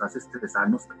que nos hace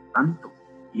estresarnos tanto,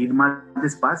 ir más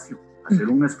despacio, hacer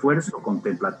un esfuerzo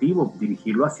contemplativo,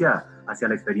 dirigirlo hacia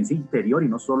la experiencia interior y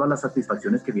no solo a las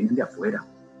satisfacciones que vienen de afuera.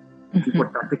 Es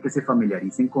importante que se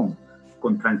familiaricen con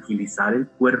tranquilizar el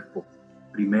cuerpo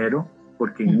primero,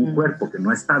 porque en un cuerpo que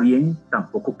no está bien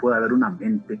tampoco puede haber una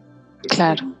mente que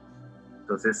esté bien.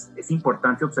 Entonces es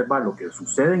importante observar lo que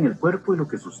sucede en el cuerpo y lo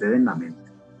que sucede en la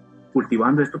mente,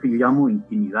 cultivando esto que yo llamo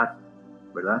intimidad,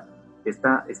 ¿verdad?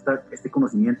 Este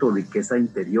conocimiento o riqueza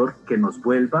interior que nos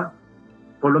vuelva,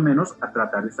 por lo menos, a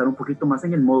tratar de estar un poquito más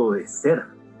en el modo de ser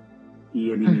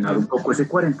y eliminar un poco ese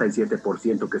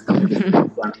 47% que estamos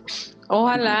desperdiciando.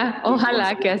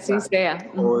 Ojalá que así sea.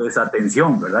 O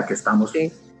desatención, ¿verdad? Que estamos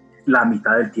la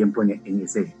mitad del tiempo en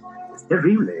ese... Es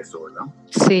terrible eso, ¿verdad?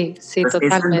 Sí, entonces,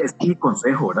 totalmente. Ese es mi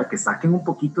consejo, ¿verdad? Que saquen un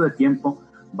poquito de tiempo,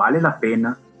 vale la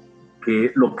pena,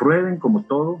 que lo prueben como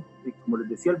todo. Y como les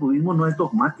decía, el budismo no es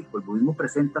dogmático, el budismo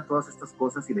presenta todas estas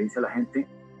cosas y le dice a la gente,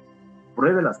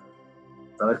 pruébelas,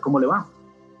 a ver cómo le va.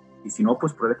 Y si no,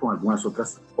 pues pruebe con algunas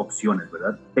otras opciones,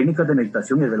 ¿verdad? Técnicas de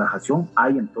meditación y relajación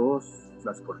hay en todas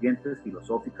las corrientes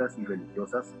filosóficas y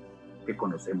religiosas que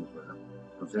conocemos, ¿verdad?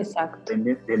 Entonces,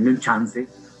 denle un chance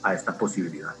a esta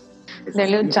posibilidad.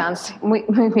 Denle un chance. Muy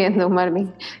bien, don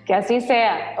Marvin. Que así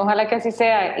sea, ojalá que así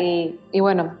sea. Y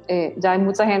bueno, ya hay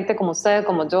mucha gente como usted,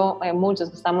 como yo,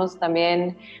 muchos que estamos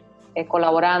también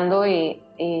colaborando y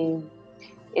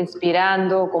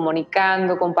inspirando,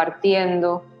 comunicando,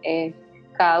 compartiendo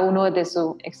cada uno desde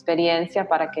su experiencia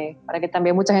para que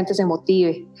también mucha gente se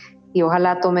motive y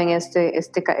ojalá tomen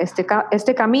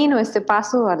este camino, este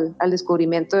paso al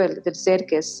descubrimiento del ser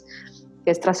que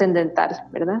es trascendental,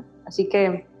 ¿verdad? Así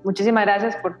que muchísimas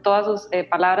gracias por todas sus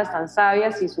palabras tan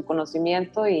sabias y su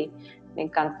conocimiento, y me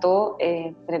encantó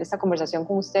tener esta conversación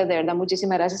con usted. De verdad,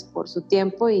 muchísimas gracias por su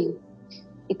tiempo y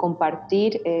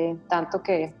compartir tanto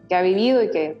que ha vivido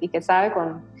y que sabe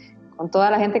con toda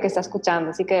la gente que está escuchando.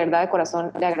 Así que de verdad, de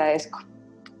corazón, le agradezco.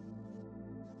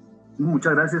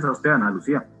 Muchas gracias a usted, Ana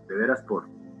Lucía, de veras,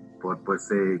 pues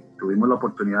tuvimos la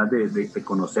oportunidad de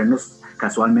conocernos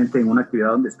casualmente en una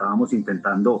actividad donde estábamos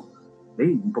intentando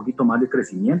un poquito más de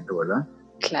crecimiento, ¿verdad?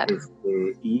 Claro.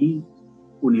 Y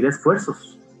unir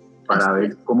esfuerzos para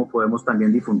ver cómo podemos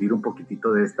también difundir un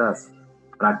poquitito de estas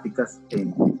prácticas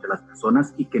entre las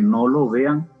personas y que no lo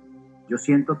vean. Yo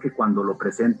siento que cuando lo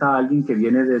presenta alguien que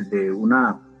viene desde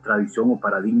una tradición o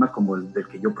paradigma como el del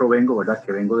que yo provengo, ¿verdad?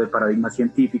 Que vengo del paradigma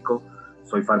científico,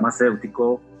 soy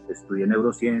farmacéutico, estudié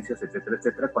neurociencias, etcétera,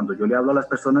 etcétera. Cuando yo le hablo a las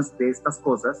personas de estas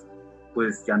cosas,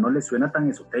 pues ya no les suena tan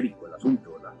esotérico el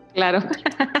asunto, ¿verdad? Claro,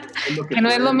 que no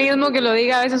es lo mismo que lo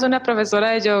diga a veces una profesora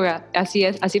de yoga. Así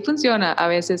es, así funciona a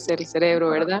veces el cerebro,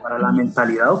 ¿verdad? Para la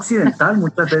mentalidad occidental,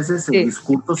 muchas veces el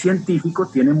discurso científico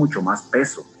tiene mucho más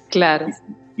peso. Claro.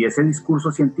 Y ese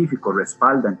discurso científico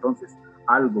respalda entonces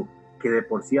algo que de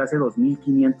por sí hace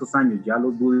 2500 años ya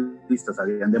los budistas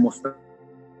habían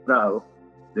demostrado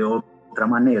de otra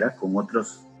manera, con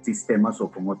otros sistemas o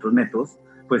con otros métodos,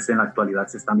 pues en la actualidad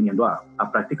se están viniendo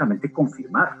a prácticamente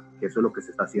confirmar que eso es lo que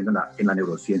se está haciendo en la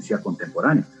neurociencia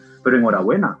contemporánea. Pero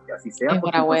enhorabuena, que así sea,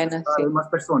 porque entonces cada vez más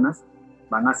personas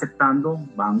van aceptando,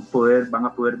 van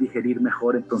a poder digerir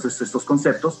mejor entonces estos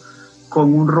conceptos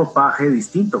con un ropaje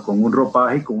distinto, con un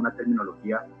ropaje y con una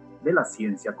terminología de la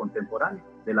ciencia contemporánea,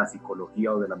 de la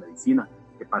psicología o de la medicina,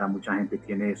 que para mucha gente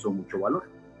tiene eso mucho valor.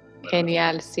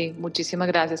 Genial, sí. Muchísimas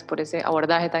gracias por ese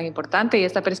abordaje tan importante y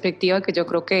esta perspectiva que yo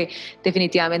creo que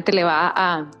definitivamente le va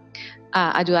a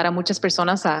ayudar a muchas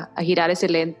personas a girar ese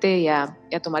lente y a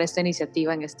tomar esta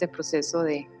iniciativa en este proceso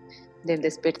del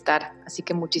despertar. Así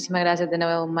que muchísimas gracias de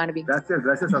nuevo, Marvin.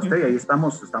 Gracias a usted, y ahí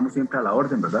estamos siempre a la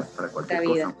orden, ¿verdad? Para cualquier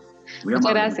cosa.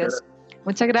 Muchas gracias.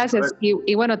 Muchas gracias.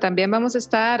 Y bueno, también vamos a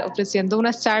estar ofreciendo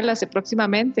unas charlas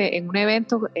próximamente en un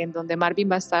evento en donde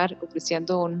Marvin va a estar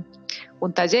ofreciendo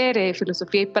un taller,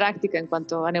 filosofía y práctica en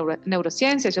cuanto a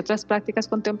neurociencias y otras prácticas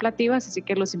contemplativas, así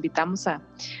que los invitamos a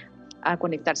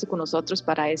conectarse con nosotros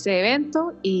para ese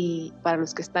evento. Y para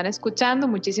los que están escuchando,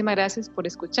 muchísimas gracias por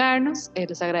escucharnos,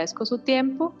 les agradezco su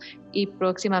tiempo y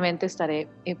próximamente estaré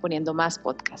poniendo más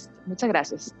podcasts. Muchas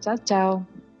gracias. Chao,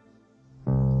 chao.